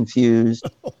sauce is infused.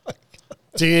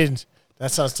 Dude,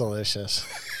 that sounds delicious.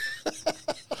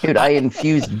 Dude, I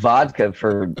infused vodka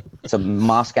for some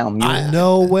Moscow Mule.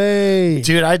 No way.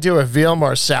 Dude, I do a veal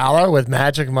marsala with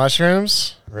magic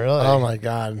mushrooms. Really? Oh my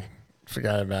God.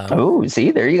 Forgot about it. Oh,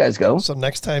 see, there you guys go. So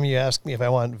next time you ask me if I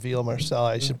want veal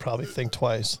marsala, I should probably think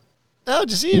twice. Oh,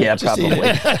 just eat it. Yeah, Just eat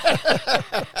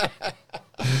probably.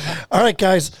 All right,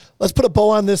 guys, let's put a bow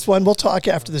on this one. We'll talk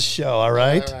after the show. All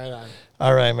right. Right.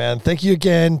 All right, man. Thank you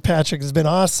again, Patrick. It's been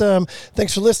awesome.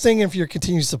 Thanks for listening and for your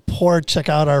continued support. Check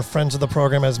out our friends of the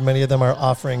program, as many of them are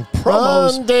offering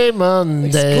promos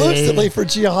Monday. exclusively for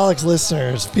Geoholics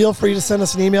listeners. Feel free to send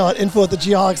us an email at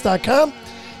info@thegeoholics.com.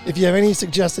 If you have any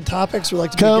suggested topics or would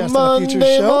like to be a Come guest on a future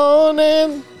Monday show,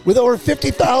 morning. with over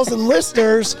 50,000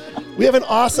 listeners, we have an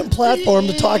awesome platform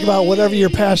to talk about whatever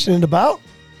you're passionate about.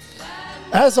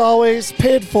 As always,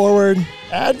 pay it forward,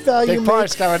 add value, Big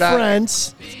parts make coming up.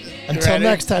 friends. Until ready?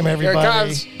 next time, Here it everybody,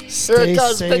 comes. Here stay it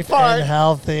comes, big safe part. and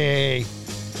healthy.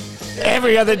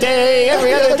 Every other day,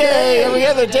 every other day, every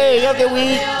other day of the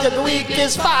week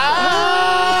is fine.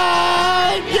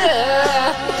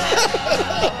 Yeah.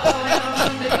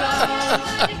 clown.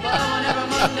 But whenever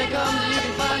Monday comes, you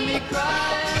can find me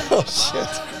crying. Oh,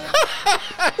 shit.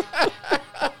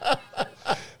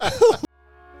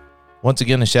 Once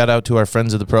again, a shout out to our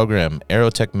friends of the program,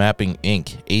 Aerotech Mapping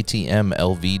Inc.,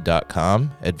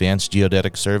 atmlv.com, Advanced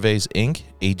Geodetic Surveys Inc.,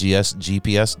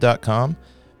 agsgps.com,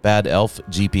 Bad Elf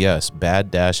GPS,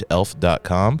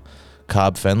 bad-elf.com,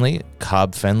 Cobb Fenley,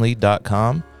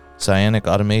 cobbfenley.com, Cyanic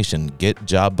Automation,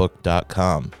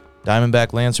 getjobbook.com,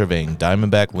 Diamondback Land Surveying,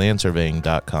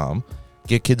 diamondbacklandsurveying.com,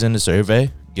 Get Kids Into Survey,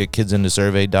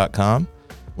 getkidsintosurvey.com,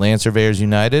 Land Surveyors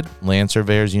United,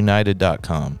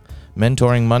 landsurveyorsunited.com,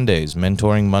 Mentoring Mondays,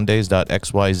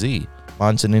 mentoringmondays.xyz,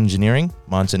 Monson Engineering,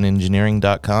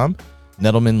 monsonengineering.com,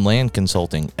 Nettleman Land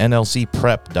Consulting,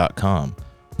 nlcprep.com,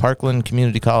 Parkland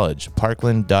Community College,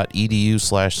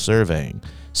 parkland.edu/surveying,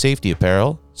 Safety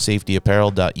Apparel,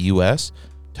 safetyapparel.us,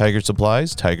 Tiger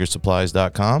Supplies,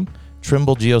 tigersupplies.com,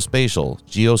 Trimble Geospatial,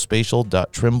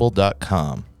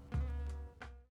 geospatial.trimble.com.